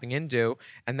wasn't tapping into,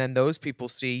 and then those people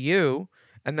see you,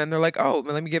 and then they're like, "Oh,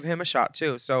 let me give him a shot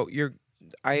too." So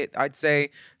I'd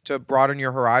say to broaden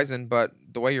your horizon, but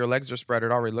the way your legs are spread,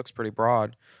 it already looks pretty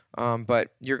broad.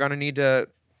 But you're gonna need to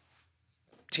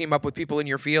team up with people in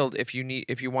your field if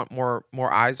you want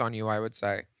more eyes on you, I would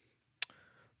say.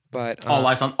 But all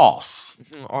eyes on us.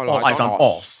 All eyes on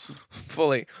us.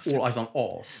 Fully. All eyes on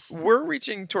us. We're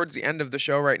reaching towards the end of the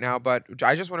show right now, but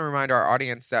I just want to remind our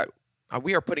audience that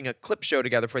we are putting a clip show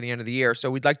together for the end of the year, so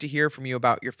we'd like to hear from you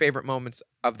about your favorite moments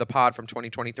of the pod from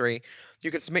 2023.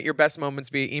 You can submit your best moments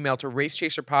via email to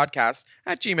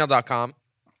racechaserpodcast@gmail.com.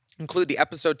 Include the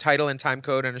episode title and time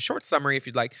code and a short summary if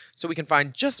you'd like, so we can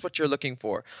find just what you're looking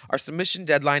for. Our submission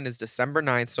deadline is December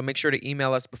 9th, so make sure to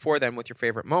email us before then with your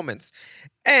favorite moments.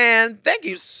 And thank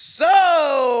you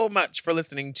so much for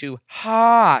listening to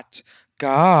Hot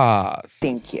Goss.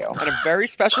 Thank you. And a very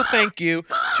special thank you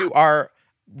to our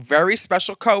very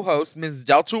special co-host, Ms.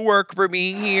 Delta Work, for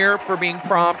being here, for being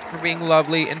prompt, for being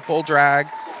lovely in full drag.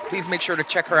 Please make sure to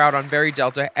check her out on Very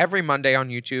Delta every Monday on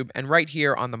YouTube and right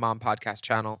here on the Mom Podcast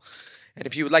channel. And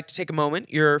if you would like to take a moment,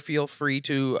 feel free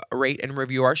to rate and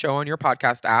review our show on your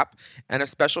podcast app. And a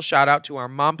special shout out to our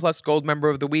Mom Plus Gold member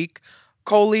of the week,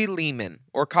 Coley Lehman,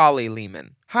 or Collie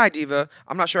Lehman. Hi, Diva.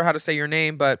 I'm not sure how to say your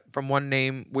name, but from one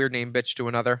weird name bitch to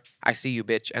another, I see you,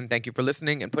 bitch. And thank you for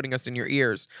listening and putting us in your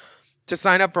ears. To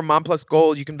sign up for Mom Plus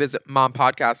Gold, you can visit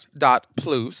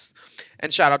mompodcast.plus.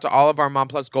 And shout out to all of our Mom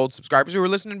Plus Gold subscribers who are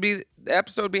listening the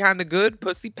episode behind the good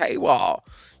pussy paywall.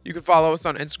 You can follow us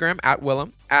on Instagram at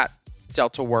Willem, at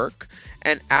Delta Work,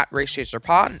 and at Race Chaser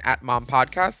Pod, and at Mom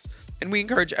Podcasts. And we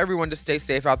encourage everyone to stay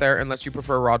safe out there unless you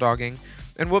prefer raw dogging.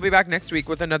 And we'll be back next week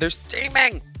with another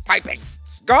steaming, piping,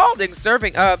 scalding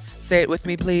serving of, say it with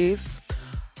me please,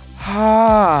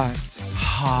 hot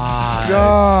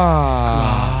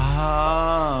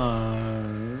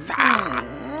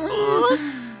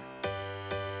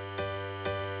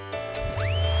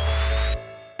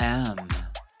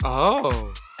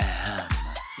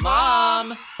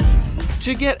Mom!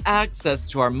 To get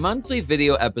access to our monthly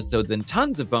video episodes and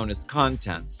tons of bonus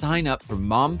content, sign up for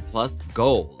Mom Plus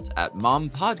Gold at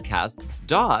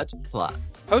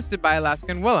mompodcasts.plus. Hosted by Alaska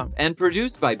and Willem. And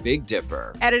produced by Big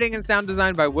Dipper. Editing and sound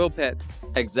design by Will Pitts.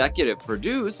 Executive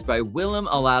produced by Willem,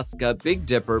 Alaska, Big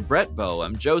Dipper, Brett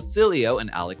Boehm, Joe Cilio,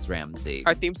 and Alex Ramsey.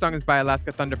 Our theme song is by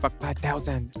Alaska Thunderfuck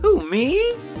 5000. Who, me?